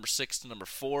well from number 6 to number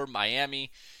 4,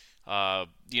 Miami.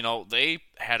 They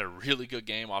had a really good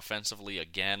game offensively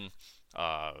again.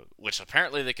 Which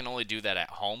apparently they can only do that at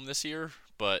home this year.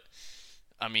 But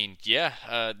I mean, yeah,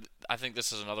 I think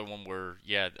this is another one where,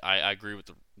 yeah, I agree with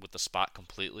the spot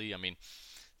completely. I mean,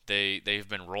 they've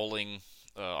been rolling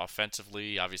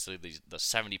offensively. Obviously, the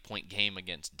 70-point game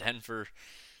against Denver,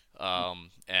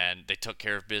 and they took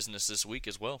care of business this week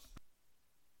as well.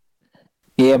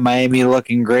 Yeah, Miami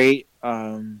looking great.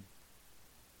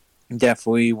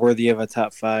 Definitely worthy of a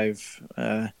top 5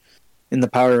 in the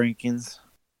power rankings.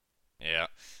 Yeah.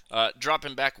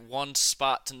 Dropping back 1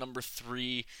 spot to number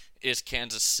 3 is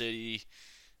Kansas City.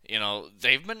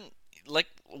 They've been, like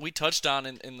we touched on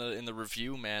in the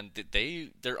review, man.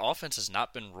 Their offense has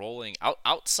not been rolling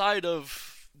outside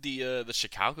of the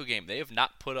Chicago game. They have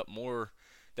not put up more.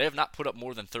 They have not put up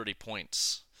more than 30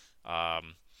 points.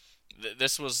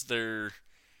 This was their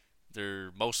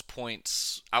most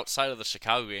points outside of the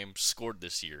Chicago game scored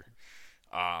this year,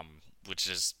 which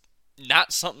is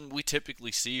not something we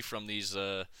typically see from these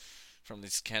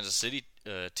Kansas City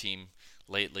team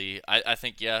lately. I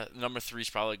think, yeah, number 3 is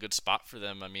probably a good spot for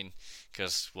them. I mean,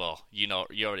 because, well, you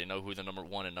already know who the number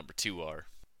 1 and number 2 are.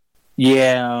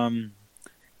 Yeah,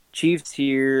 Chiefs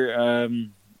here.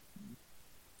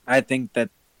 I think that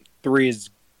 3 is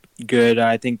good.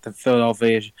 I think the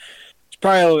Philadelphia is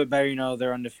probably a little bit better.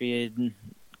 They're undefeated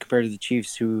compared to the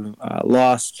Chiefs, who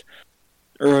lost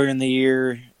earlier in the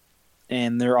year,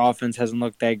 and their offense hasn't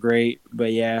looked that great.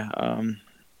 But yeah,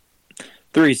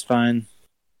 3 is fine.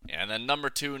 Yeah, and then number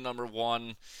 2, number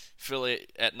 1, Philly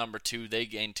at number 2, they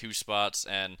gained 2 spots,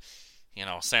 and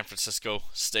San Francisco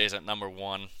stays at number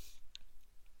 1,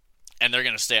 and they're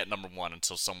going to stay at number 1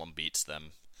 until someone beats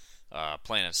them.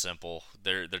 Plain and simple,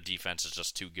 their defense is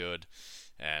just too good,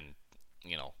 and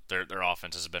their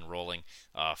offense has been rolling.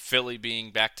 Philly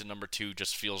being back to number 2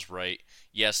 just feels right.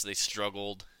 Yes, they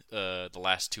struggled the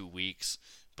last 2 weeks,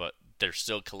 but they're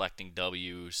still collecting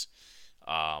W's.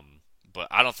 But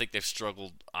I don't think they've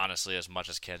struggled, honestly, as much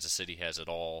as Kansas City has at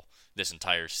all this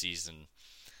entire season.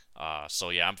 So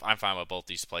yeah, I'm fine with both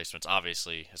these placements,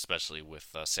 obviously, especially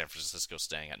with San Francisco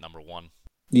staying at number 1.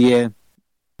 Yeah.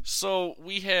 So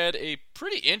we had a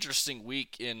pretty interesting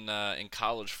week in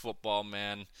college football,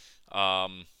 man. A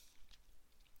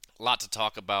lot to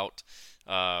talk about.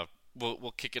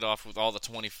 We'll kick it off with all the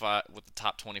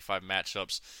top 25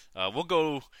 matchups. We'll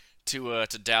go to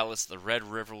Dallas, the Red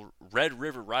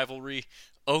River rivalry.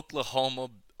 Oklahoma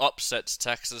upsets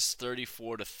Texas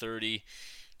 34-30.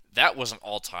 That was an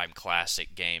all-time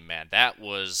classic game, man. That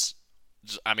was,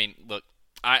 look,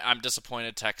 I'm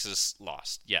disappointed Texas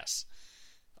lost. Yes.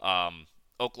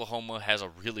 Oklahoma has a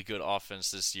really good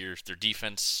offense this year. Their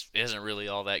defense isn't really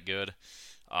all that good.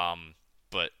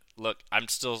 But look, I'm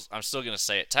still gonna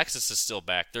say it. Texas is still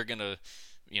back. They're gonna,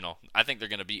 I think they're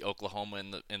gonna beat Oklahoma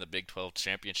in the Big 12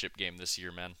 championship game this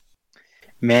year, man.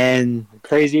 Man,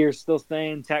 crazy you're still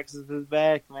saying Texas is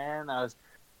back, man. I was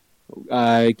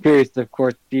curious, of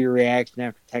course, to see your reaction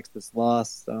after Texas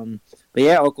lost. But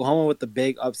yeah, Oklahoma with the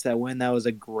big upset win. That was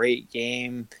a great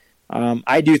game.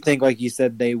 I do think, like you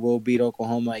said, they will beat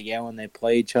Oklahoma again when they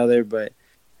play each other. But,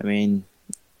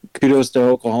 kudos to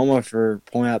Oklahoma for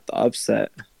pulling out the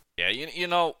upset.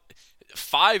 Yeah,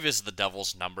 5 is the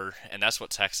devil's number, and that's what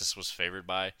Texas was favored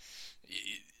by.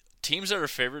 Teams that are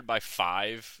favored by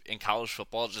 5 in college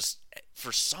football, just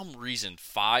for some reason,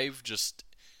 5 just...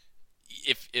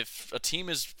 If a team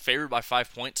is favored by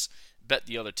 5 points, bet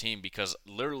the other team, because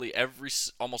literally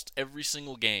almost every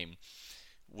single game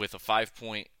with a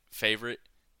 5-point favorite,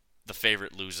 the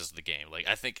favorite loses the game. Like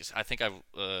I think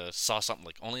I saw something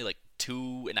like only like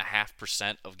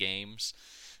 2.5% of games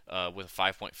with a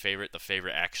 5-point favorite, the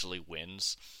favorite actually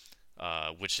wins,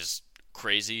 which is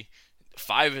crazy.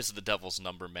 5 is the devil's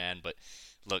number, man. But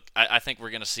look, I think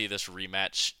we're gonna see this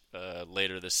rematch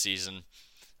later this season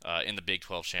in the Big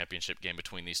 12 championship game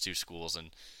between these two schools.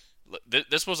 And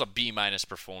this was a B-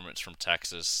 performance from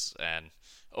Texas, and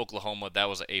Oklahoma, that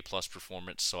was an A+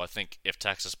 performance. So I think if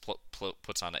Texas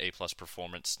puts on an A+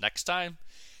 performance next time,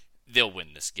 they'll win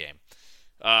this game.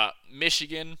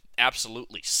 Michigan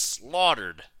absolutely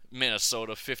slaughtered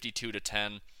Minnesota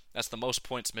 52-10. That's the most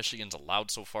points Michigan's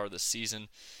allowed so far this season.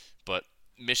 But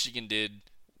Michigan did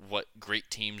what great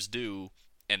teams do,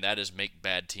 and that is make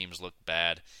bad teams look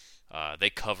bad. They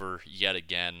cover yet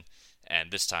again,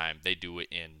 and this time they do it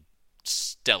in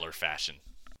stellar fashion.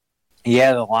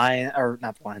 Yeah,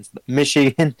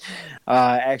 Michigan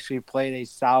actually played a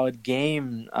solid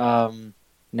game.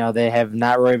 They have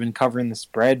not really been covering the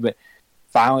spread, but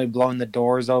finally blowing the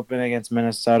doors open against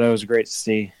Minnesota. It was great to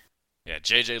see. Yeah,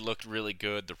 JJ looked really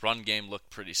good. The run game looked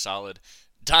pretty solid.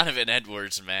 Donovan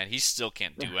Edwards, man, he still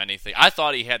can't do anything. I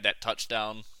thought he had that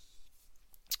touchdown.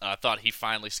 I thought he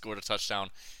finally scored a touchdown.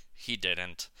 He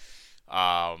didn't.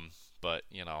 But,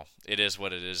 it is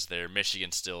what it is there.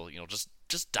 Michigan still,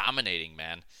 just dominating,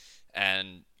 man.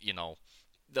 And,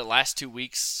 the last 2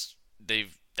 weeks,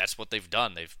 that's what they've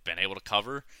done. They've been able to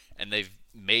cover, and they've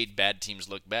made bad teams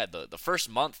look bad. The first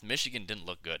month, Michigan didn't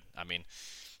look good.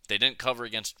 They didn't cover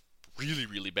against really,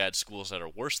 really bad schools that are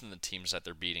worse than the teams that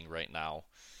they're beating right now.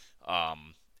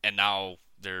 And now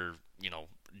they're,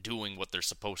 doing what they're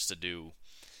supposed to do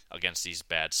against these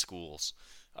bad schools.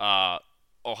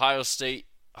 Ohio State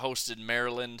hosted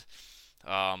Maryland.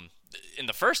 In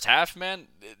the first half, man,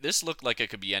 this looked like it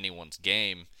could be anyone's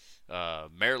game.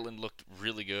 Maryland looked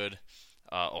really good.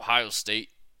 Ohio State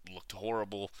looked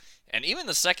horrible. And even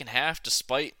the second half,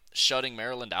 despite shutting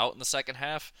Maryland out in the second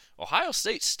half, Ohio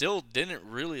State still didn't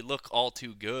really look all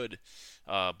too good.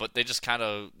 But they just kind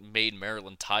of made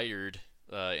Maryland tired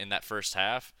in that first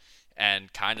half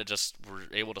and kind of just were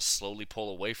able to slowly pull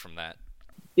away from that.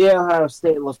 Yeah, Ohio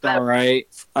State looked all right.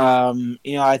 I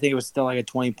think it was still like a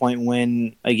 20-point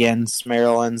win against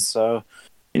Maryland. So,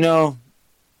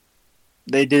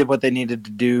 they did what they needed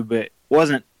to do, but it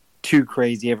wasn't too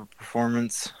crazy of a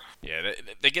performance. Yeah,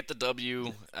 they get the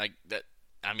W.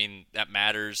 I mean, that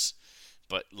matters.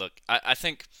 But look, I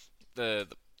think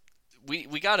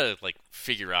we gotta like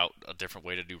figure out a different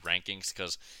way to do rankings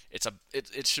because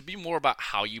it should be more about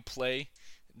how you play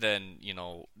than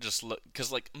just look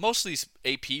because like most of these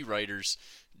AP writers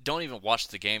don't even watch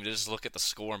the game. They just look at the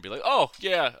score and be like, oh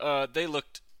yeah, they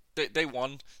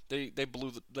won, they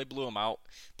blew them out.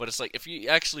 But it's like if you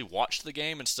actually watch the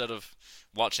game instead of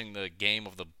watching the game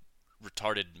of the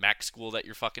retarded Mac school that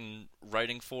you're fucking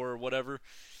writing for or whatever,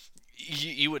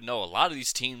 you would know a lot of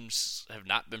these teams have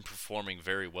not been performing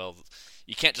very well.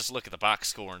 You can't just look at the box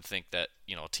score and think that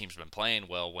a team's been playing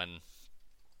well when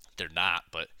they're not.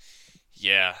 But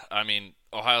yeah, I mean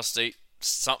Ohio State,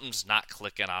 something's not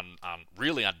clicking on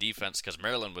really on defense because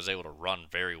Maryland was able to run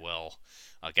very well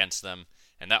against them,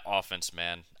 and that offense,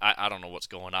 man, I don't know what's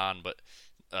going on, but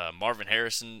Marvin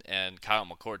Harrison and Kyle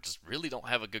McCord just really don't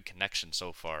have a good connection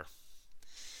so far.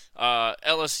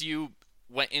 LSU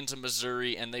went into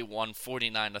Missouri and they won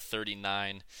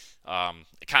 49-39. I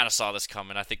kind of saw this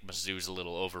coming. I think Mizzou's a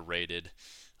little overrated.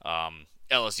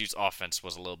 LSU's offense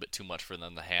was a little bit too much for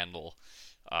them to handle.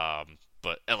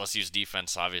 But LSU's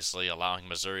defense, obviously, allowing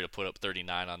Missouri to put up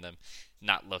 39 on them,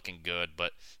 not looking good.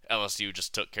 But LSU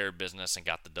just took care of business and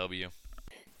got the W.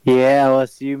 Yeah,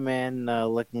 LSU, man,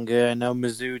 looking good. I know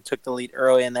Mizzou took the lead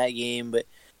early in that game, but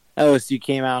LSU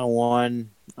came out and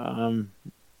won.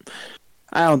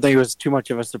 I don't think it was too much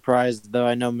of a surprise, though.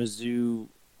 I know Mizzou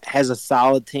has a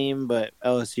solid team, but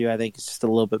LSU, I think, is just a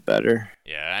little bit better.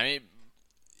 Yeah, I mean,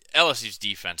 LSU's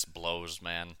defense blows,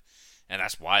 man, and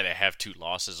that's why they have 2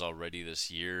 losses already this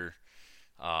year.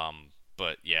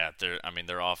 But yeah, their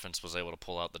offense was able to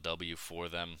pull out the W for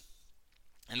them,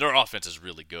 and their offense is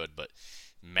really good, but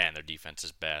man, their defense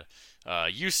is bad.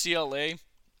 UCLA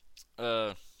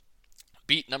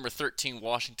beat number 13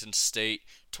 Washington State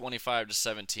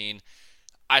 25-17.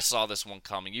 I saw this one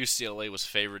coming. UCLA was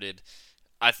favorited.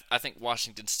 I think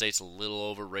Washington State's a little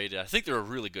overrated. I think they're a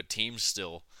really good team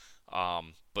still.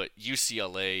 But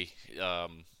UCLA,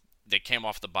 they came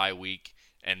off the bye week,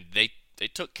 and they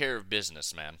took care of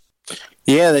business, man.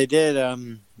 Yeah, they did.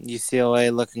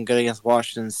 UCLA looking good against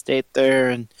Washington State there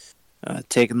and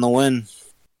taking the win.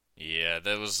 Yeah,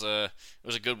 it was a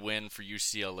good win for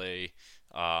UCLA.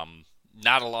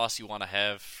 Not a loss you want to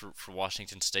have for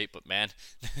Washington State, but man,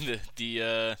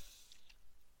 the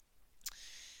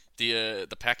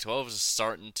Pac-12 is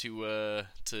starting to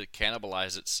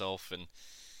cannibalize itself, and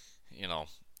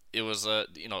it was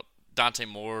Dante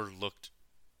Moore looked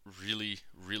really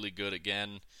really good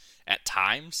again at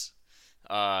times.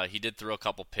 He did throw a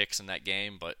couple picks in that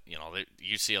game, but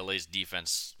UCLA's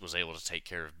defense was able to take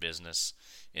care of business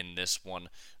in this one.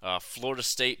 Florida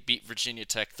State beat Virginia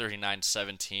Tech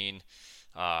 39-17.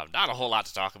 Not a whole lot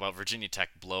to talk about. Virginia Tech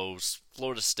blows.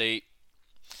 Florida State,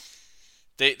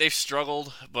 they've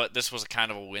struggled, but this was a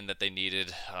kind of a win that they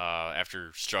needed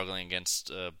after struggling against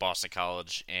Boston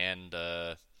College and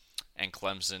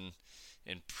Clemson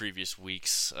in previous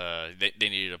weeks. They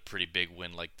needed a pretty big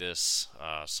win like this.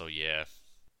 So yeah.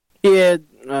 Yeah,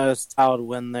 solid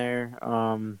win there.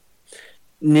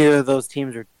 Neither of those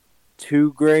teams are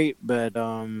too great, but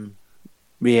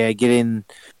yeah, getting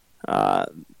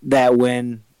that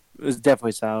win was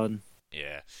definitely solid.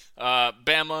 Yeah.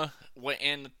 Bama went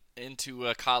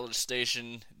into College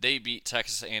Station. They beat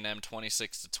Texas A&M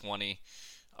 26-20.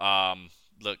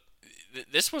 Look,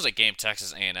 this was a game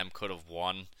Texas A&M could have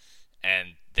won,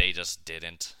 and they just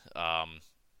didn't.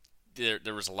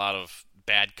 There was a lot of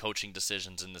bad coaching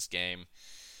decisions in this game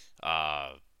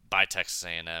by Texas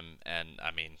A&M, and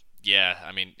I mean,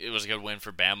 it was a good win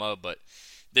for Bama, but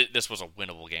this was a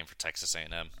winnable game for Texas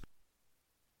A&M.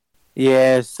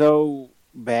 Yeah, so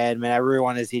bad, man. I really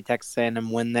wanted to see Texas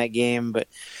A&M win that game, but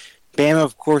Bama,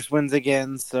 of course, wins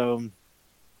again, so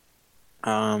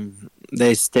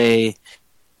they stay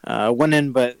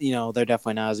winning, but they're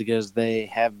definitely not as good as they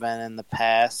have been in the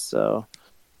past. So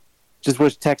just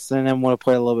wish Texas A&M would have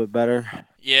played a little bit better.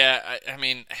 Yeah, I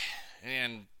mean,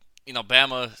 and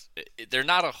Bama, they're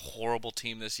not a horrible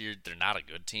team this year. They're not a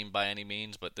good team by any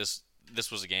means, but this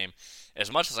was a game.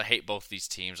 As much as I hate both these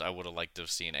teams, I would have liked to have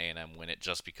seen A&M win it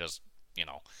just because,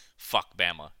 fuck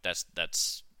Bama.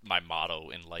 That's my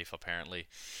motto in life, apparently.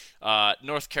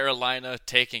 North Carolina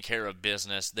taking care of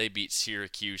business. They beat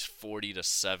Syracuse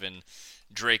 40-7.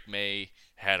 Drake May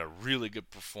had a really good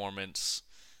performance.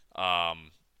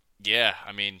 Yeah,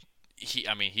 I mean, he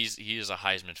is a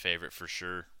Heisman favorite for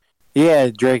sure. Yeah,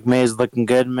 Drake May is looking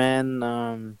good,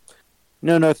 man.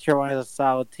 North Carolina's a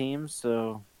solid team,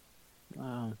 so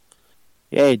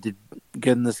yeah, he did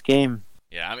good in this game.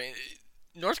 Yeah, I mean,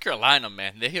 North Carolina,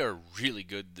 man, they are really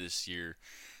good this year.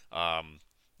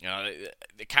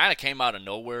 It kind of came out of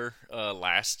nowhere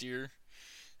last year,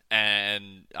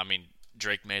 and I mean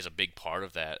Drake May is a big part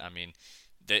of that. I mean,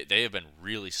 they have been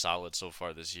really solid so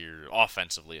far this year,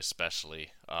 offensively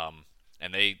especially.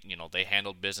 And they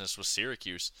handled business with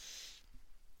Syracuse.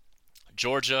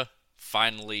 Georgia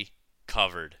finally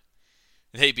covered.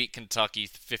 They beat Kentucky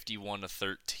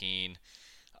 51-13.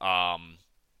 Um,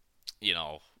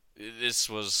 this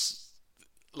was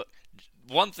look.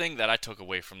 One thing that I took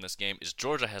away from this game is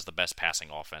Georgia has the best passing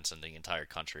offense in the entire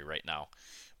country right now.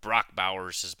 Brock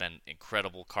Bowers has been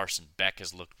incredible. Carson Beck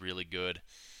has looked really good.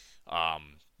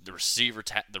 The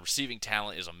receiving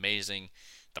talent is amazing.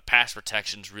 The pass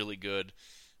protection's really good.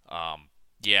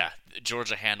 Yeah,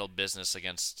 Georgia handled business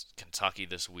against Kentucky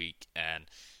this week, and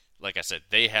like I said,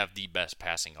 they have the best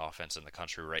passing offense in the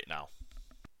country right now.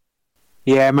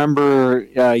 Yeah, I remember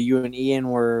you and Ian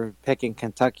were picking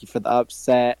Kentucky for the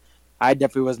upset. I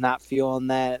definitely was not feeling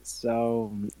that.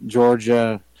 So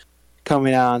Georgia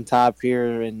coming out on top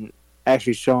here and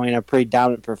actually showing a pretty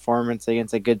dominant performance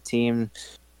against a good team.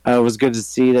 It was good to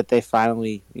see that they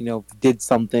finally, did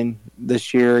something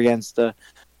this year against a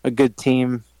good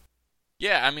team.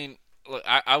 Yeah, I mean, look,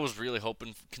 I was really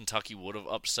hoping Kentucky would have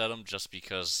upset them just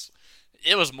because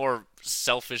it was more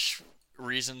selfish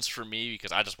reasons for me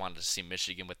because I just wanted to see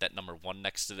Michigan with that number 1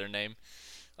 next to their name.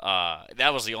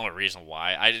 That was the only reason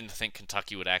why. I didn't think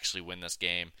Kentucky would actually win this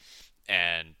game,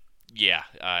 and yeah,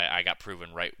 I got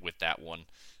proven right with that one.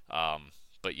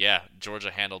 But yeah,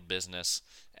 Georgia handled business,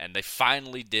 and they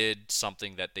finally did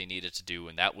something that they needed to do,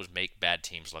 and that was make bad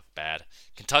teams look bad.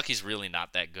 Kentucky's really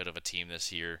not that good of a team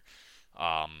this year.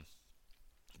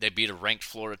 They beat a ranked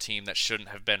Florida team that shouldn't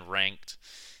have been ranked,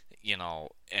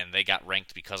 and they got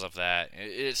ranked because of that.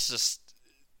 It's just,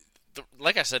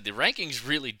 like I said, the rankings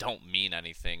really don't mean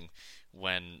anything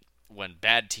when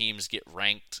bad teams get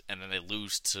ranked and then they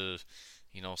lose to,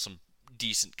 some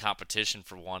decent competition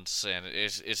for once, and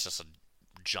it's just a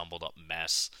jumbled up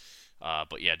mess.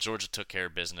 But yeah, Georgia took care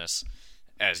of business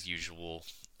as usual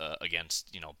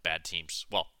against bad teams.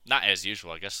 Well, not as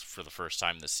usual, I guess, for the first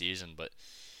time this season, but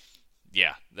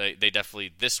yeah, they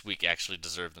definitely this week actually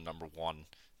deserve the number 1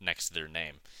 next to their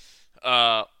name.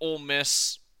 Ole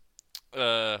Miss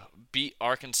beat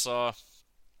Arkansas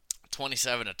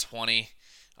 27-20.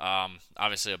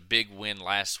 Obviously a big win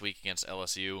last week against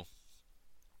LSU.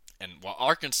 And while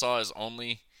Arkansas is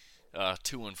only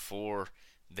 2-4,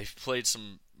 they've played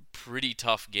some pretty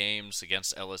tough games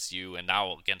against LSU and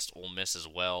now against Ole Miss as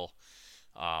well.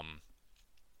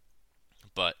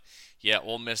 But yeah,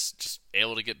 Ole Miss just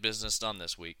able to get business done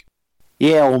this week.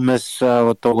 Yeah, Ole Miss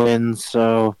with the win.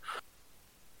 So,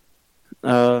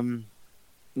 not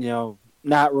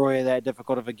really that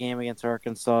difficult of a game against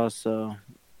Arkansas. So,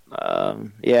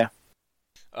 yeah.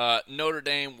 Notre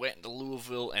Dame went into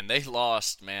Louisville and they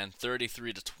lost, man,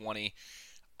 33-20.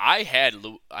 I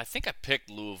think I picked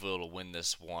Louisville to win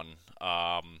this one.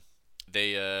 I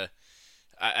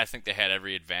think they had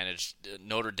every advantage.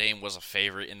 Notre Dame was a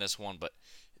favorite in this one, but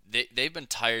they've been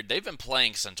tired. They've been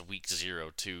playing since week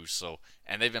 0 too.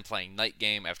 And they've been playing night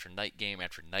game after night game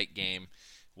after night game,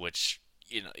 which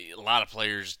a lot of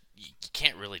players you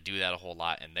can't really do that a whole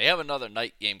lot. And they have another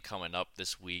night game coming up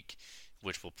this week,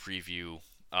 which we'll preview.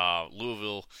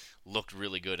 Louisville looked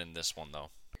really good in this one though.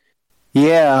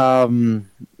 Yeah,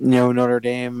 Notre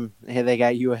Dame, hey, they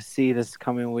got USC this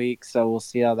coming week, so we'll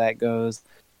see how that goes.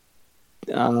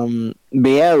 But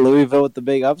yeah, Louisville with the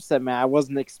big upset, man. I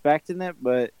wasn't expecting it,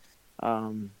 but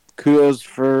kudos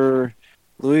for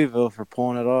Louisville for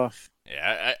pulling it off.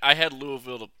 Yeah, I had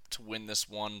Louisville to win this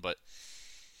one, but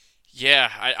yeah,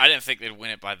 I didn't think they'd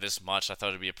win it by this much. I thought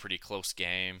it'd be a pretty close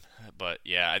game, but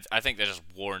yeah, I think they just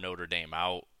wore Notre Dame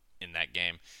out in that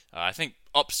game. I think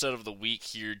upset of the week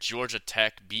here, Georgia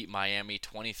Tech beat Miami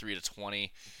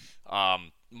 23-20.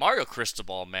 Mario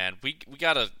Cristobal, man, we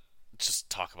gotta just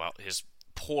talk about his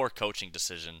poor coaching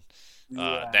decision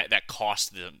that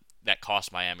cost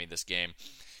Miami this game.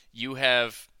 You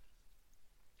have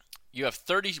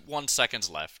 31 seconds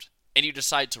left, and you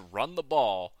decide to run the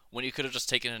ball when you could have just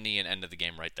taken a knee and ended the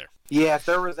game right there. Yeah, if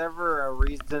there was ever a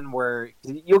reason where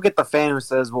you'll get the fan who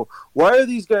says, well, why are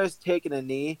these guys taking a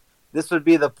knee? This would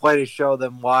be the play to show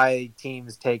them why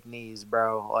teams take knees,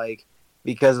 bro. Like,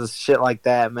 because of shit like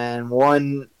that, man.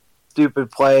 One stupid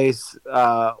place,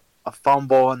 a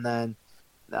fumble, and then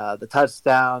the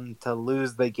touchdown to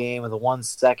lose the game with 1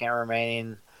 second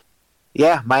remaining.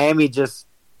 Yeah, Miami just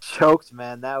choked,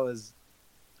 man. That was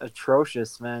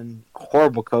atrocious, man.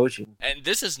 Horrible coaching. And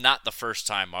this is not the first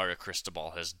time Mario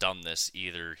Cristobal has done this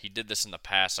either. He did this in the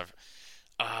past.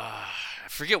 I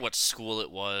forget what school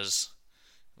it was.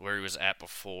 where he was at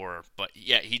before. But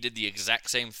yeah, he did the exact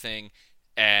same thing,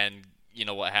 and you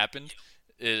know what happened?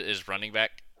 Is running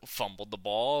back fumbled the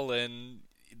ball, and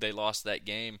they lost that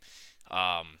game.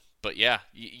 But yeah,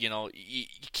 you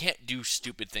can't do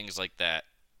stupid things like that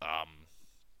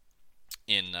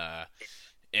in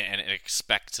and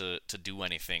expect to do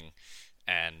anything.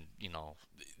 And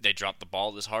they dropped the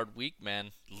ball this hard week,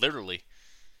 man. Literally.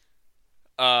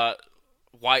 Uh,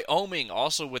 Wyoming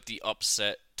also with the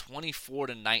upset,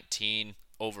 24-19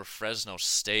 over Fresno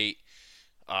State.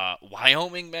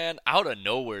 Wyoming, man, out of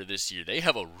nowhere this year, they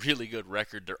have a really good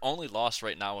record. Their only loss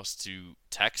right now is to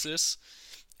Texas,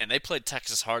 and they played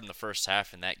Texas hard in the first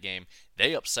half in that game.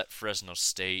 They upset Fresno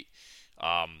State.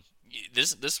 Um,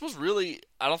 this was really,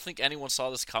 I don't think anyone saw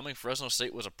this coming. Fresno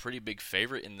State was a pretty big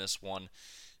favorite in this one.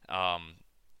 Um,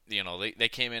 they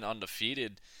came in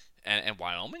undefeated, and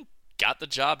Wyoming got the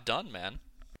job done, man.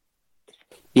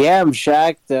 Yeah, I'm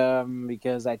shocked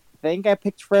because I think I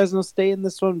picked Fresno State in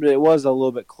this one, but it was a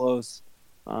little bit close.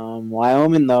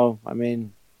 Wyoming, though, I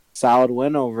mean, solid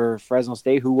win over Fresno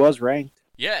State, who was ranked.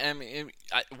 Yeah, I mean,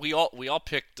 we all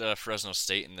picked Fresno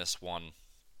State in this one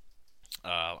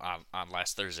on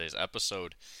last Thursday's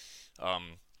episode.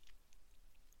 Um,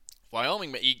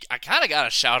 Wyoming, I kind of got to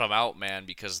shout them out, man,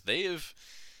 because they've,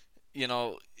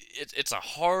 it's a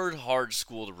hard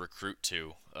school to recruit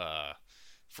to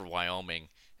for Wyoming,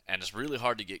 and it's really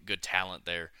hard to get good talent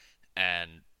there.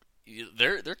 And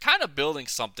they're kind of building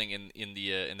something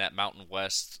in that Mountain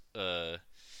West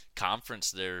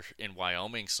conference there in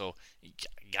Wyoming. So you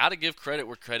got to give credit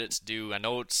where credit's due. I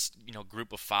know it's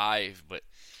group of five, but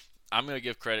I'm gonna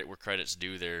give credit where credit's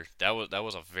due there. That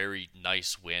was a very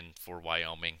nice win for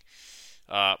Wyoming.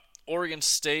 Oregon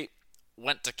State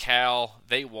went to Cal.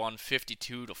 They won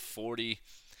 52-40.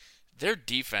 Their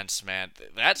defense, man,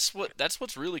 that's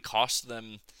what's really cost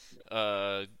them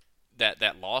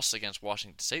that loss against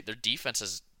Washington State. Their defense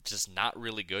is just not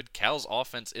really good. Cal's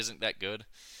offense isn't that good,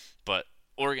 but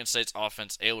Oregon State's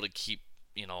offense able to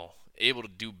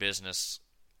do business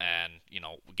and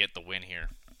get the win here.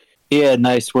 Yeah,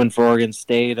 nice win for Oregon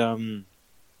State.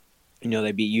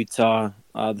 They beat Utah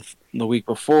the week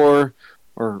before,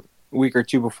 or a week or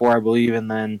two before, I believe,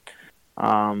 and then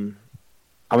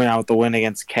coming out with the win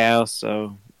against Cal,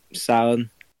 so solid.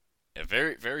 A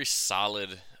very, very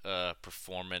solid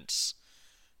performance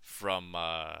from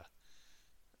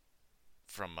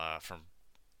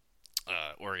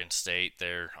Oregon State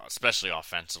there, especially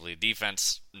offensively.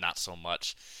 Defense, not so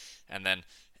much. And then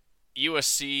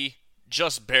USC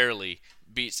just barely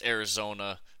beats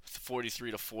Arizona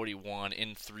 43-41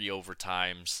 in 3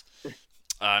 overtimes.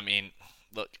 I mean,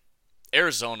 look,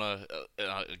 Arizona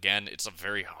again, it's a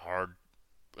very hard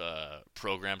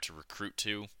program to recruit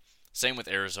to. Same with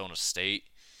Arizona State.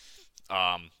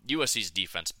 USC's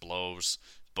defense blows,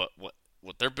 but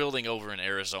what they're building over in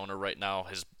Arizona right now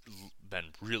has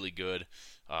been really good.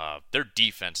 Their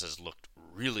defense has looked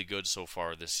really good so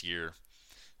far this year.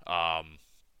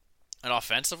 And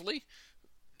offensively,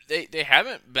 they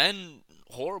haven't been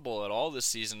horrible at all this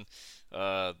season.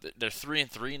 They're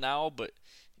 3-3 now, but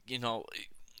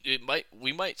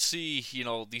we might see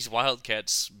these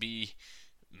Wildcats be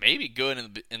maybe good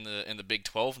in the Big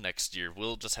 12 next year.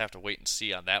 We'll just have to wait and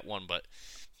see on that one. But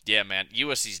yeah, man,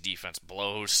 USC's defense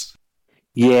blows.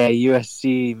 Yeah,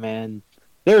 USC, man,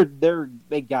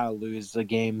 they gotta lose the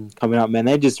game coming up, man.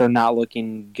 They just are not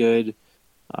looking good.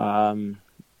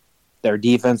 Their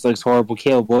defense looks horrible.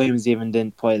 Caleb Williams even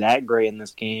didn't play that great in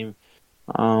this game.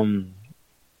 I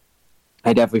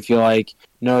definitely feel like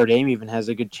Notre Dame even has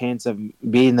a good chance of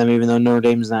beating them, even though Notre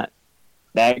Dame's not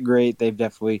that great. They've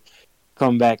definitely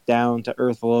come back down to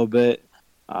earth a little bit.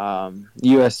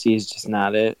 USC is just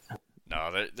not it.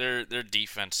 No, their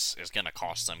defense is going to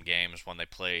cost them games when they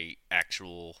play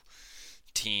actual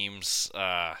teams.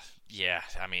 Yeah,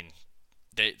 I mean,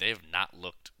 they have not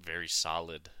looked very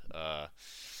solid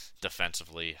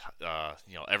defensively.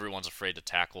 Everyone's afraid to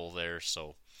tackle there,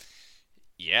 so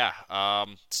yeah.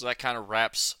 So that kind of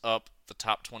wraps up the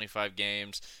top 25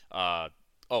 games.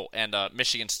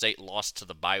 Michigan State lost to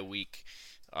the bye week.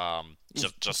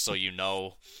 Just so you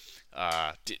know,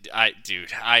 I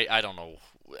don't know.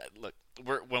 Look,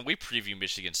 when we preview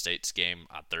Michigan State's game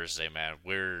on Thursday, man,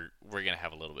 we're gonna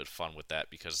have a little bit of fun with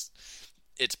that because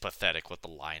it's pathetic what the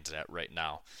line's at right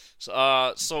now.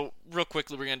 So real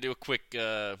quickly, we're gonna do a quick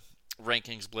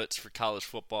rankings blitz for college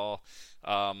football.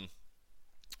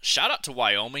 Shout out to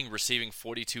Wyoming receiving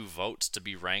 42 votes to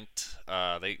be ranked.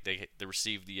 They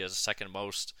received the second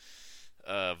most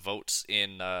votes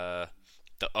in the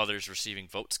others receiving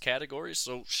votes category.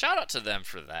 So shout out to them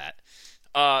for that.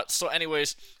 So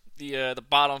anyways, the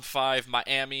bottom five,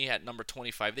 Miami at number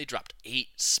 25, they dropped 8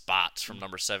 spots from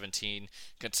number 17.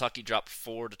 Kentucky dropped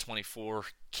 4 to 24.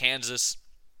 Kansas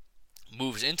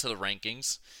moves into the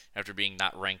rankings after being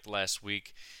not ranked last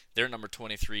week. They're number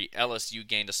 23. LSU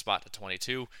gained a spot to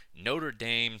 22. Notre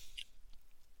Dame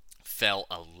fell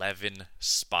 11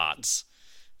 spots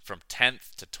from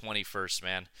 10th to 21st,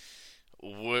 man.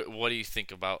 What do you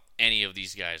think about any of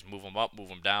these guys? Move them up, move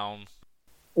them down?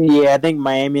 Yeah, I think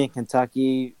Miami and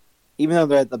Kentucky, even though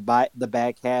they're at the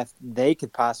back half, they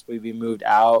could possibly be moved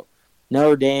out.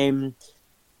 Notre Dame,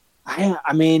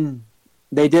 I mean,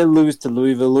 they did lose to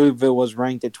Louisville. Louisville was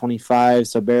ranked at 25,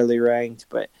 so barely ranked.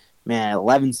 But, man,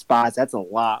 11 spots, that's a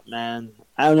lot, man.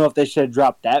 I don't know if they should have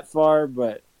dropped that far,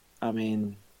 but, I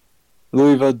mean,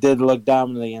 Louisville did look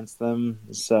dominant against them,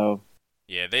 so.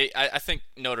 Yeah, I think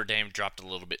Notre Dame dropped a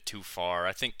little bit too far.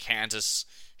 I think Kansas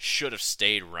should have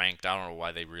stayed ranked. I don't know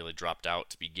why they really dropped out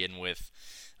to begin with.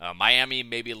 Miami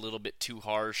maybe a little bit too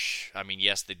harsh. I mean,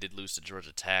 yes, they did lose to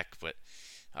Georgia Tech, but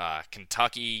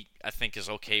Kentucky I think is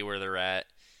okay where they're at.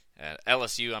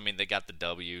 LSU, I mean, they got the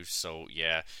W, so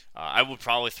yeah, I would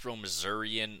probably throw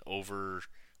Missouri in over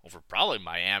probably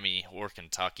Miami or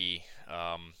Kentucky.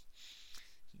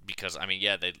 Because I mean,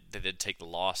 yeah, they did take the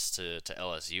loss to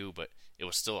LSU, but it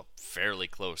was still a fairly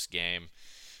close game.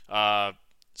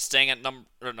 Staying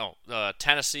at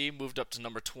Tennessee moved up to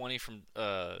number 20 from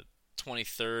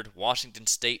 23rd. Washington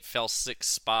State fell 6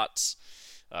 spots.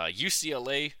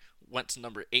 UCLA went to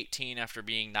number 18 after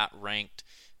being not ranked.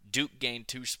 Duke gained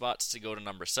 2 spots to go to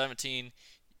number 17,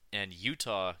 and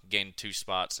Utah gained 2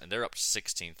 spots, and they're up to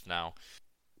 16th now.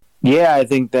 Yeah, I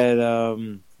think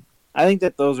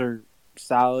that those are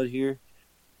solid here.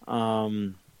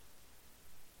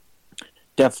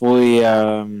 Definitely,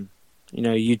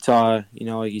 Utah,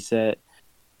 like you said,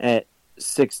 at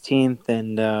 16th,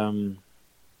 and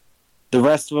the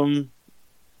rest of them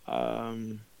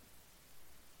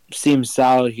seem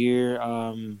solid here.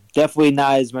 Definitely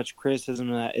not as much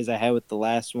criticism as I had with the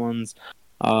last ones.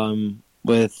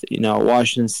 With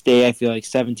Washington State, I feel like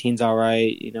 17's all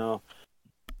right.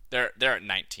 They're at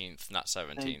 19th, not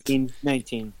 17th.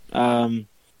 19. And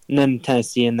then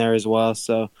Tennessee in there as well.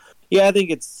 So, yeah, I think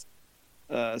it's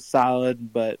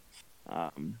solid, but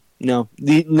none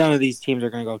of these teams are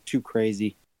going to go too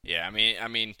crazy. Yeah, I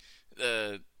mean,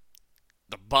 the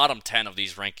bottom 10 of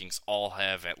these rankings all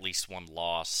have at least one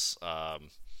loss.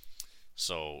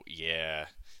 So yeah,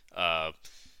 I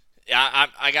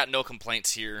got no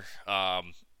complaints here.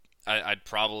 I'd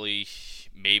probably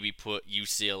maybe put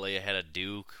UCLA ahead of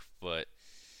Duke, but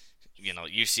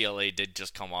UCLA did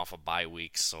just come off a bye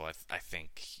week, so I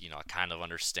think I kind of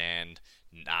understand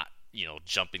not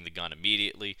jumping the gun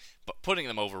immediately, but putting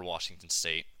them over Washington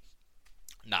State,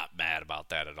 not mad about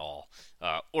that at all.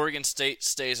 Oregon State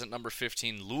stays at number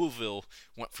 15. Louisville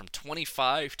went from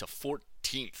 25 to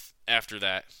 14th after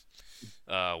that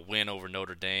win over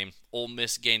Notre Dame. Ole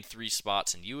Miss gained 3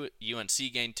 spots, and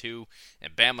UNC gained 2,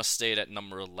 and Bama stayed at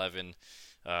number 11.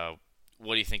 What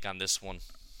do you think on this one?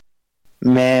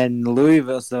 Man,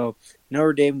 Louisville, so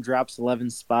Notre Dame drops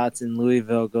 11 spots, and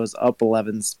Louisville goes up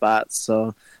 11 spots.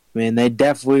 So, man, they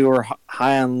definitely were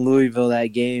high on Louisville that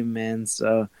game, man.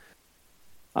 So,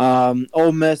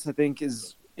 Ole Miss, I think,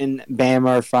 is in Bama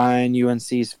are fine.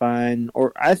 UNC is fine.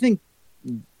 Or I think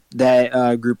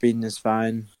that grouping is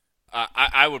fine.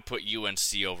 I would put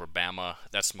UNC over Bama.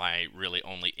 That's my really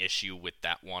only issue with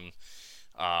that one.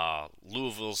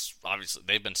 Louisville's, obviously,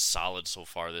 they've been solid so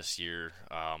far this year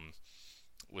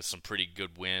with some pretty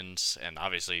good wins. And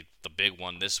obviously the big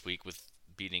one this week with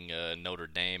beating Notre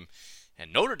Dame.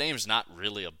 And Notre Dame's not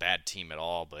really a bad team at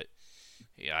all, but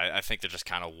yeah, I think they're just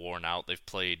kind of worn out. They've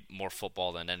played more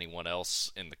football than anyone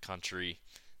else in the country,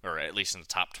 or at least in the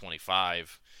top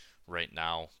 25 right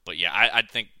now. But yeah, I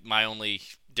think my only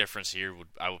difference here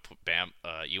I would put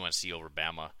UNC over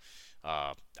Bama.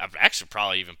 I've actually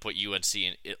probably even put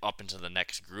UNC up into the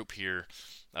next group here.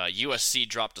 USC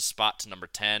dropped a spot to number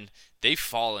 10. They've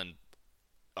fallen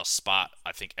a spot,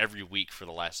 I think, every week for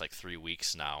the last 3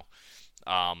 weeks now.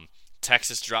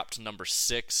 Texas dropped to number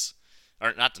 6.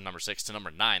 Or not to number 6, to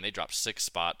number 9. They dropped 6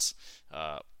 spots.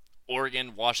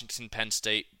 Oregon, Washington, Penn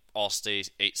State all stay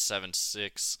 8, 7,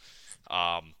 6.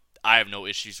 I have no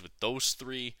issues with those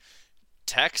 3.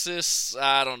 Texas,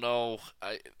 I don't know.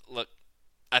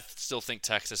 I still think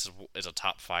Texas is a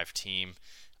top 5 team.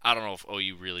 I don't know if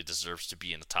OU really deserves to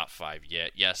be in the top 5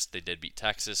 yet. Yes, they did beat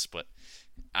Texas, but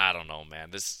I don't know, man.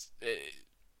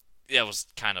 That was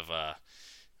kind of a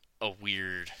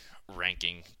weird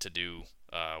ranking to do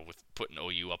with putting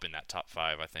OU up in that top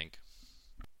 5, I think.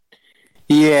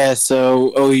 Yeah,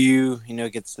 so OU,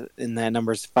 gets in that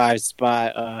number 5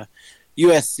 spot.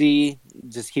 USC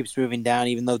just keeps moving down,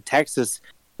 even though Texas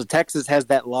has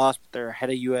that loss, but they're ahead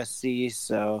of USC.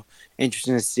 So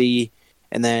interesting to see.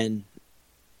 And then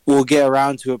we'll get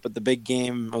around to it, but the big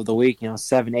game of the week,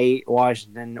 7-8,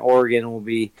 Washington, Oregon will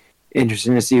be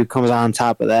interesting to see who comes on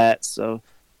top of that. So,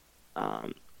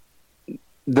 um,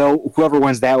 though whoever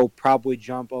wins that will probably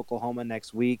jump Oklahoma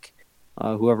next week.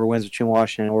 Whoever wins between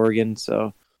Washington and Oregon.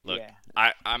 So, Look, yeah.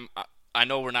 I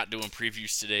know we're not doing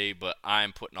previews today, but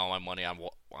I'm putting all my money on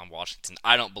Washington.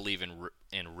 I don't believe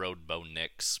in road Bo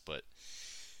Nix, but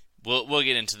we'll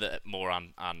get into that more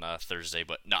on Thursday.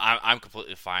 But no, I'm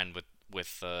completely fine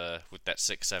with that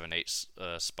 6, 7, 8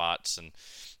 spots, and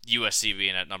USC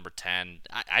being at number 10.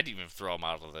 I'd even throw them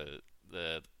out of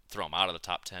the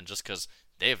top 10 just because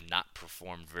they have not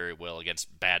performed very well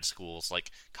against bad schools like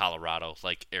Colorado,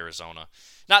 like Arizona.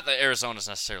 Not that Arizona's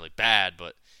necessarily bad,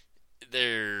 but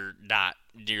they're not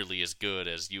nearly as good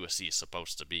as USC is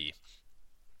supposed to be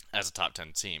as a top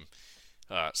 10 team.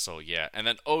 So yeah, and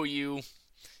then OU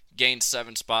gained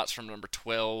 7 spots from number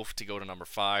 12 to go to number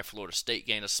 5. Florida State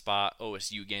gained a spot.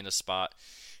 OSU gained a spot.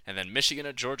 And then Michigan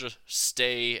and Georgia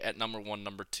stay at number 1,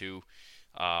 number 2.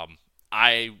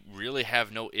 I really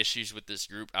have no issues with this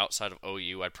group outside of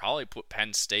OU. I'd probably put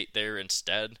Penn State there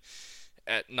instead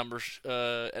at number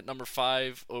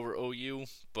 5 over OU,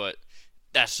 but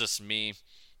that's just me.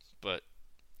 But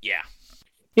yeah.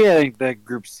 Yeah, I think that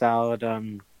group's solid.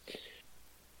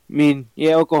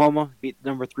 Oklahoma beat the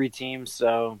number 3 team,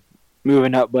 so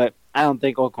moving up, but I don't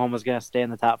think Oklahoma's going to stay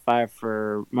in the top 5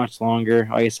 for much longer.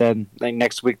 Like I said, I think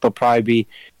next week they'll probably be,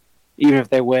 even if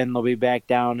they win, they'll be back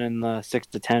down in the 6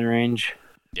 to 10 range.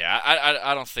 Yeah,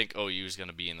 I don't think OU is going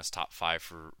to be in this top 5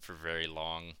 for very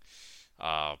long.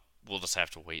 We'll just have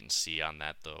to wait and see on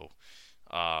that, though.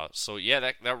 So yeah,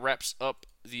 that wraps up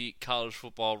the college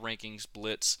football rankings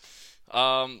blitz.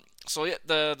 So yeah,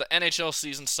 the NHL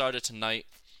season started tonight.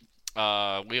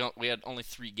 We had only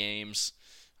 3 games.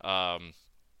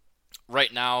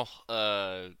 Right now,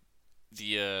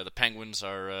 the Penguins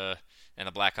are and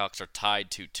the Blackhawks are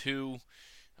tied 2-2.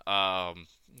 Let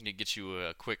me get you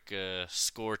a quick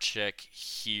score check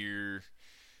here.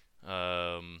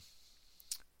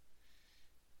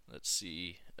 Let's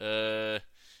see.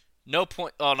 No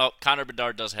point. Oh no, Connor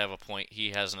Bedard does have a point.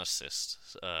 He has an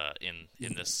assist in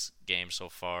this game so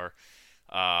far.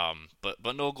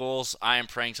 But no goals. I am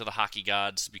praying to the hockey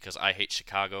gods because I hate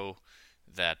Chicago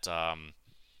that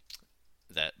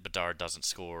that Bedard doesn't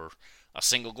score a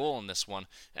single goal in this one.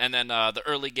 And then the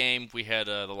early game we had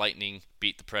the Lightning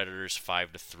beat the Predators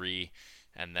 5-3,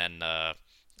 and then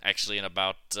actually in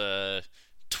about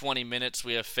 20 minutes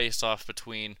we have face off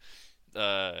between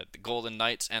the Golden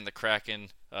Knights and the Kraken.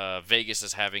 Vegas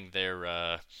is having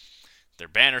their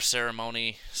banner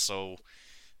ceremony, so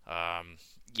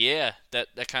yeah,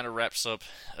 that kind of wraps up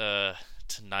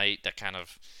tonight. That kind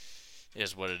of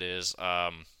is what it is.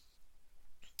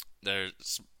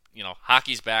 There's,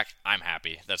 hockey's back. I'm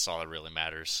happy. That's all that really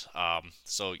matters.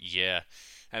 So yeah,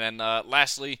 and then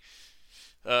lastly,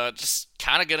 just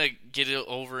kind of gonna get it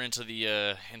over into the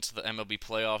MLB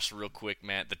playoffs real quick,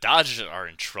 man. The Dodgers are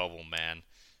in trouble, man.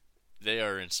 They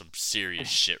are in some serious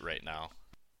shit right now.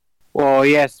 Well,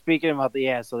 yeah. Speaking about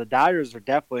so the Dodgers are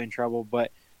definitely in trouble,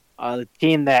 but the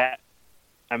team that,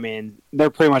 they're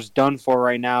pretty much done for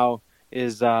right now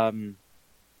is the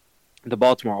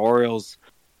Baltimore Orioles.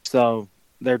 So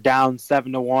they're down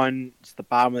 7-1. It's the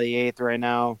bottom of the 8th right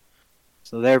now.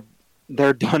 So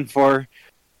they're done for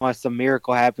unless some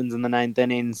miracle happens in the 9th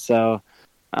inning. So,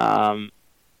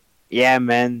 yeah,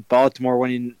 man, Baltimore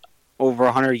winning over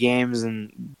 100 games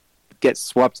and get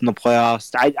swept in the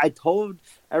playoffs. I told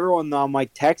everyone though, I'm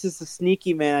like, Texas is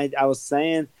sneaky, man. I was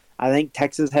saying I think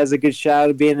Texas has a good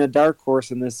shot of being a dark horse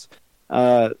in this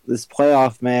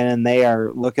playoff, man, and they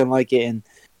are looking like it. And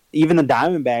even the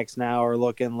Diamondbacks now are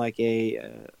looking like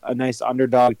a nice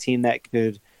underdog team that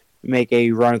could make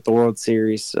a run at the World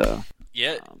Series. So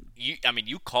yeah,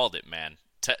 you called it, man.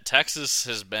 Texas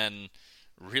has been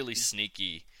really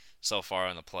sneaky so far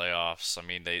in the playoffs. I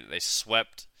mean, they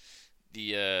swept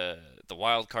the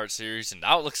wild card series, and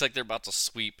now it looks like they're about to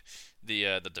sweep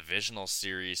the divisional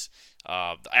series.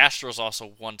 The Astros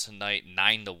also won tonight,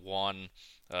 9-1.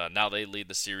 Now they lead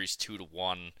the series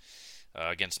 2-1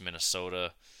 against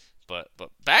Minnesota. But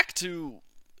back to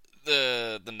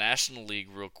the National League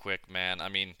real quick, man. I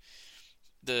mean,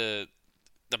 the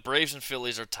Braves and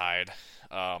Phillies are tied.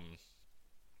 I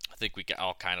think we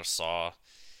all kind of saw,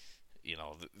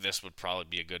 this would probably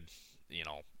be a good,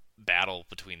 battle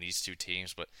between these two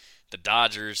teams. But the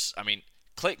Dodgers, I mean,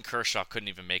 Clayton Kershaw couldn't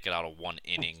even make it out of one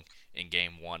inning in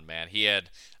Game 1. Man, he had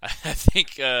I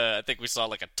think we saw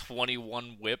like a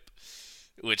 21 WHIP,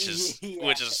 Yeah, which is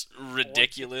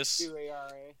ridiculous. 162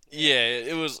 ARA. Yeah.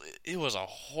 Yeah, it was a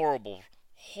horrible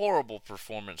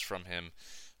performance from him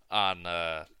on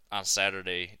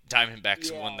Saturday.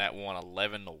 Diamondbacks won Yeah, that one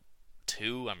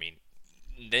 11-2. I mean,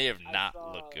 they have I not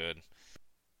saw. looked good.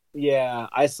 Yeah,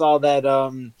 I saw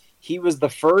that. He was the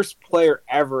first player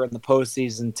ever in the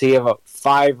postseason to give up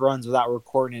 5 runs without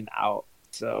recording an out.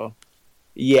 So,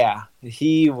 yeah,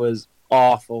 he was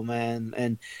awful, man.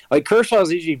 And like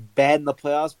Kershaw's usually bad in the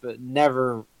playoffs, but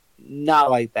never,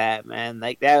 not like that, man.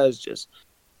 Like that was just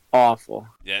awful.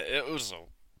 Yeah, it was a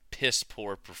piss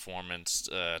poor performance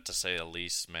to say the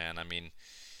least, man. I mean,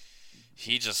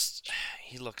 he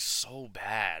looked so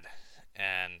bad,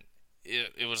 and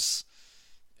it was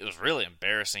really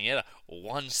embarrassing. He had a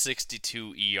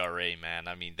 162 ERA, man.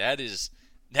 I mean, that is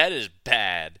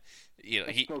bad. You know,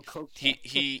 Let's go coach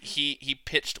he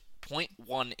pitched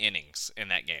 .1 innings in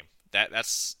that game.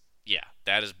 That's yeah,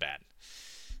 that is bad.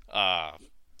 Uh,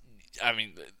 I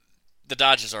mean, the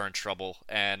Dodgers are in trouble,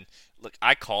 and look,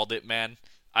 I called it, man.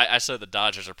 I said the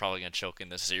Dodgers are probably going to choke in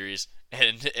this series,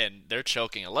 and they're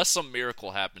choking unless some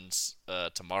miracle happens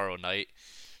tomorrow night.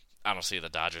 I don't see the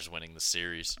Dodgers winning the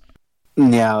series.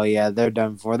 No, yeah, they're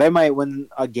done for. They might win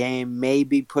a game,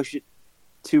 maybe push it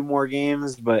 2 more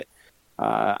games, but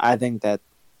I think that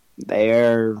they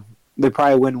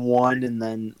probably win one and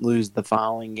then lose the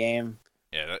following game.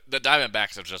 Yeah, the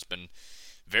Diamondbacks have just been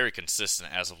very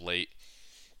consistent as of late,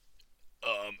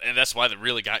 and that's why they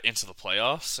really got into the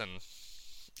playoffs. And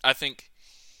I think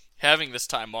having this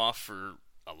time off for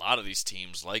a lot of these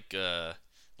teams, like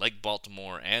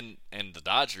Baltimore and the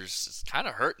Dodgers, is kind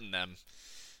of hurting them.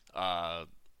 Uh,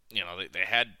 they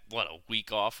had what, a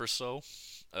week off or so,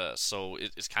 so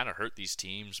it's kind of hurt these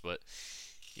teams. But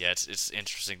yeah, it's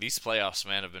interesting. These playoffs,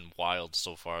 man, have been wild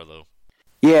so far, though.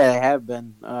 Yeah, they have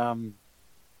been.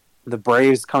 The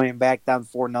Braves coming back down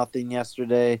 4-0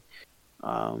 yesterday.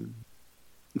 Um,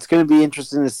 it's going to be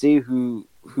interesting to see who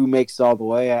makes it all the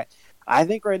way. I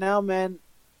think right now, man.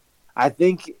 I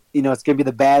think it's going to be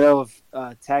the battle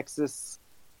of Texas.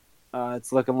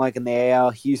 It's looking like in the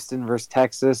AL, Houston versus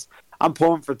Texas. I'm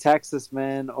pulling for Texas,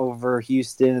 man, over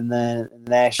Houston in the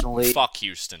National League. Fuck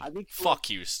Houston. I think Fuck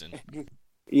Houston.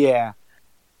 Yeah.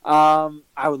 I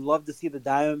would love to see the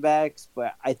Diamondbacks,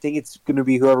 but I think it's going to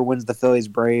be whoever wins the Phillies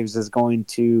Braves is going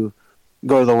to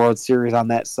go to the World Series on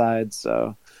that side.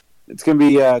 So it's going to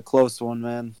be a close one,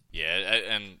 man. Yeah,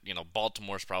 and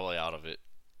Baltimore's probably out of it.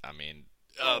 I mean,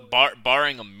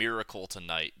 barring a miracle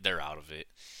tonight, they're out of it.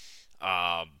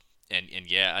 And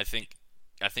yeah, I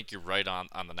think you're right on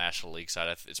the National League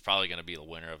side. It's probably going to be the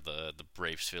winner of the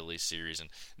Braves Phillies series, and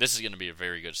this is going to be a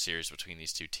very good series between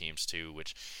these two teams too,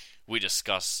 which we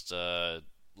discussed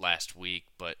last week.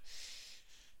 But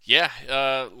yeah,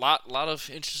 lot of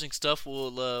interesting stuff.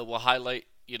 We'll highlight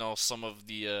some of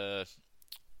the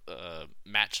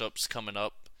matchups coming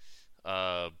up,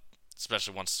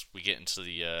 especially once we get into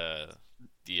the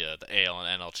AL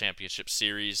and NL Championship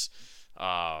Series.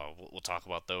 We'll talk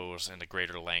about those in a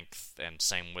greater length, and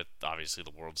same with obviously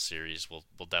the World Series. We'll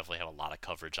definitely have a lot of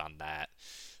coverage on that.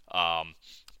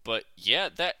 But yeah,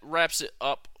 that wraps it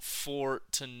up for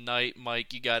tonight.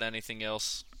 Mike, you got anything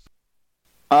else?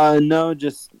 No,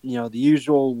 just the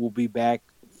usual. We'll be back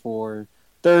for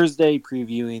Thursday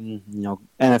previewing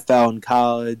NFL and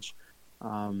college.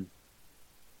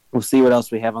 We'll see what else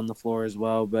we have on the floor as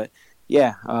well. But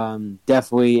yeah,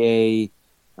 definitely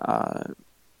a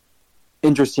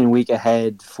interesting week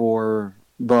ahead for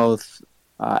both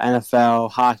NFL,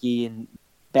 hockey, and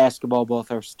basketball. Both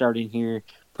are starting here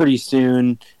pretty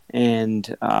soon,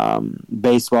 and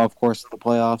baseball, of course, the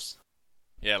playoffs.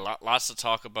 Yeah, lots to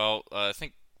talk about. I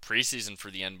think preseason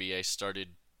for the NBA started.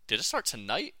 Did it start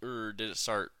tonight, or did it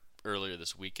start earlier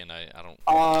this weekend? I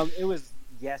don't. It was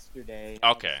yesterday.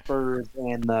 Okay. Spurs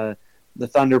and the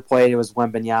Thunder played. It was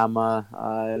Wembanyama.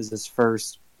 It was his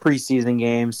first preseason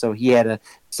game, so he had a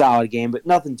solid game, but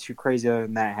nothing too crazy other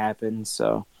than that happened.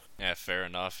 So yeah, fair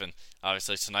enough. And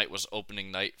obviously tonight was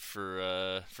opening night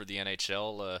for the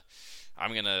NHL.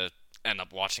 I'm gonna end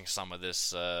up watching some of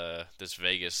this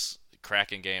Vegas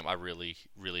Kraken game. I really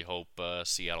hope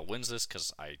Seattle wins this,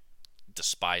 because I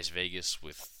despise Vegas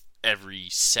with every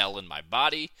cell in my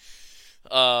body.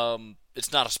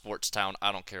 It's not a sports town.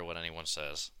 I don't care what anyone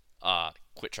says.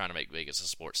 Quit trying to make Vegas a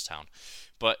sports town.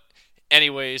 But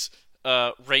anyways,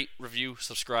 rate, review,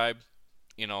 subscribe.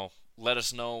 Let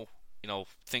us know,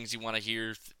 things you want to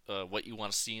hear, what you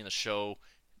want to see in the show.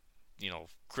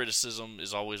 Criticism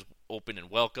is always open and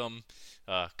welcome.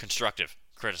 Constructive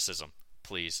criticism,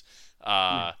 please.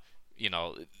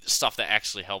 stuff that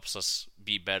actually helps us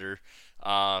be better.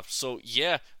 So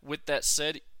yeah, with that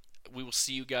said, we will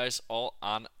see you guys all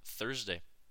on Thursday.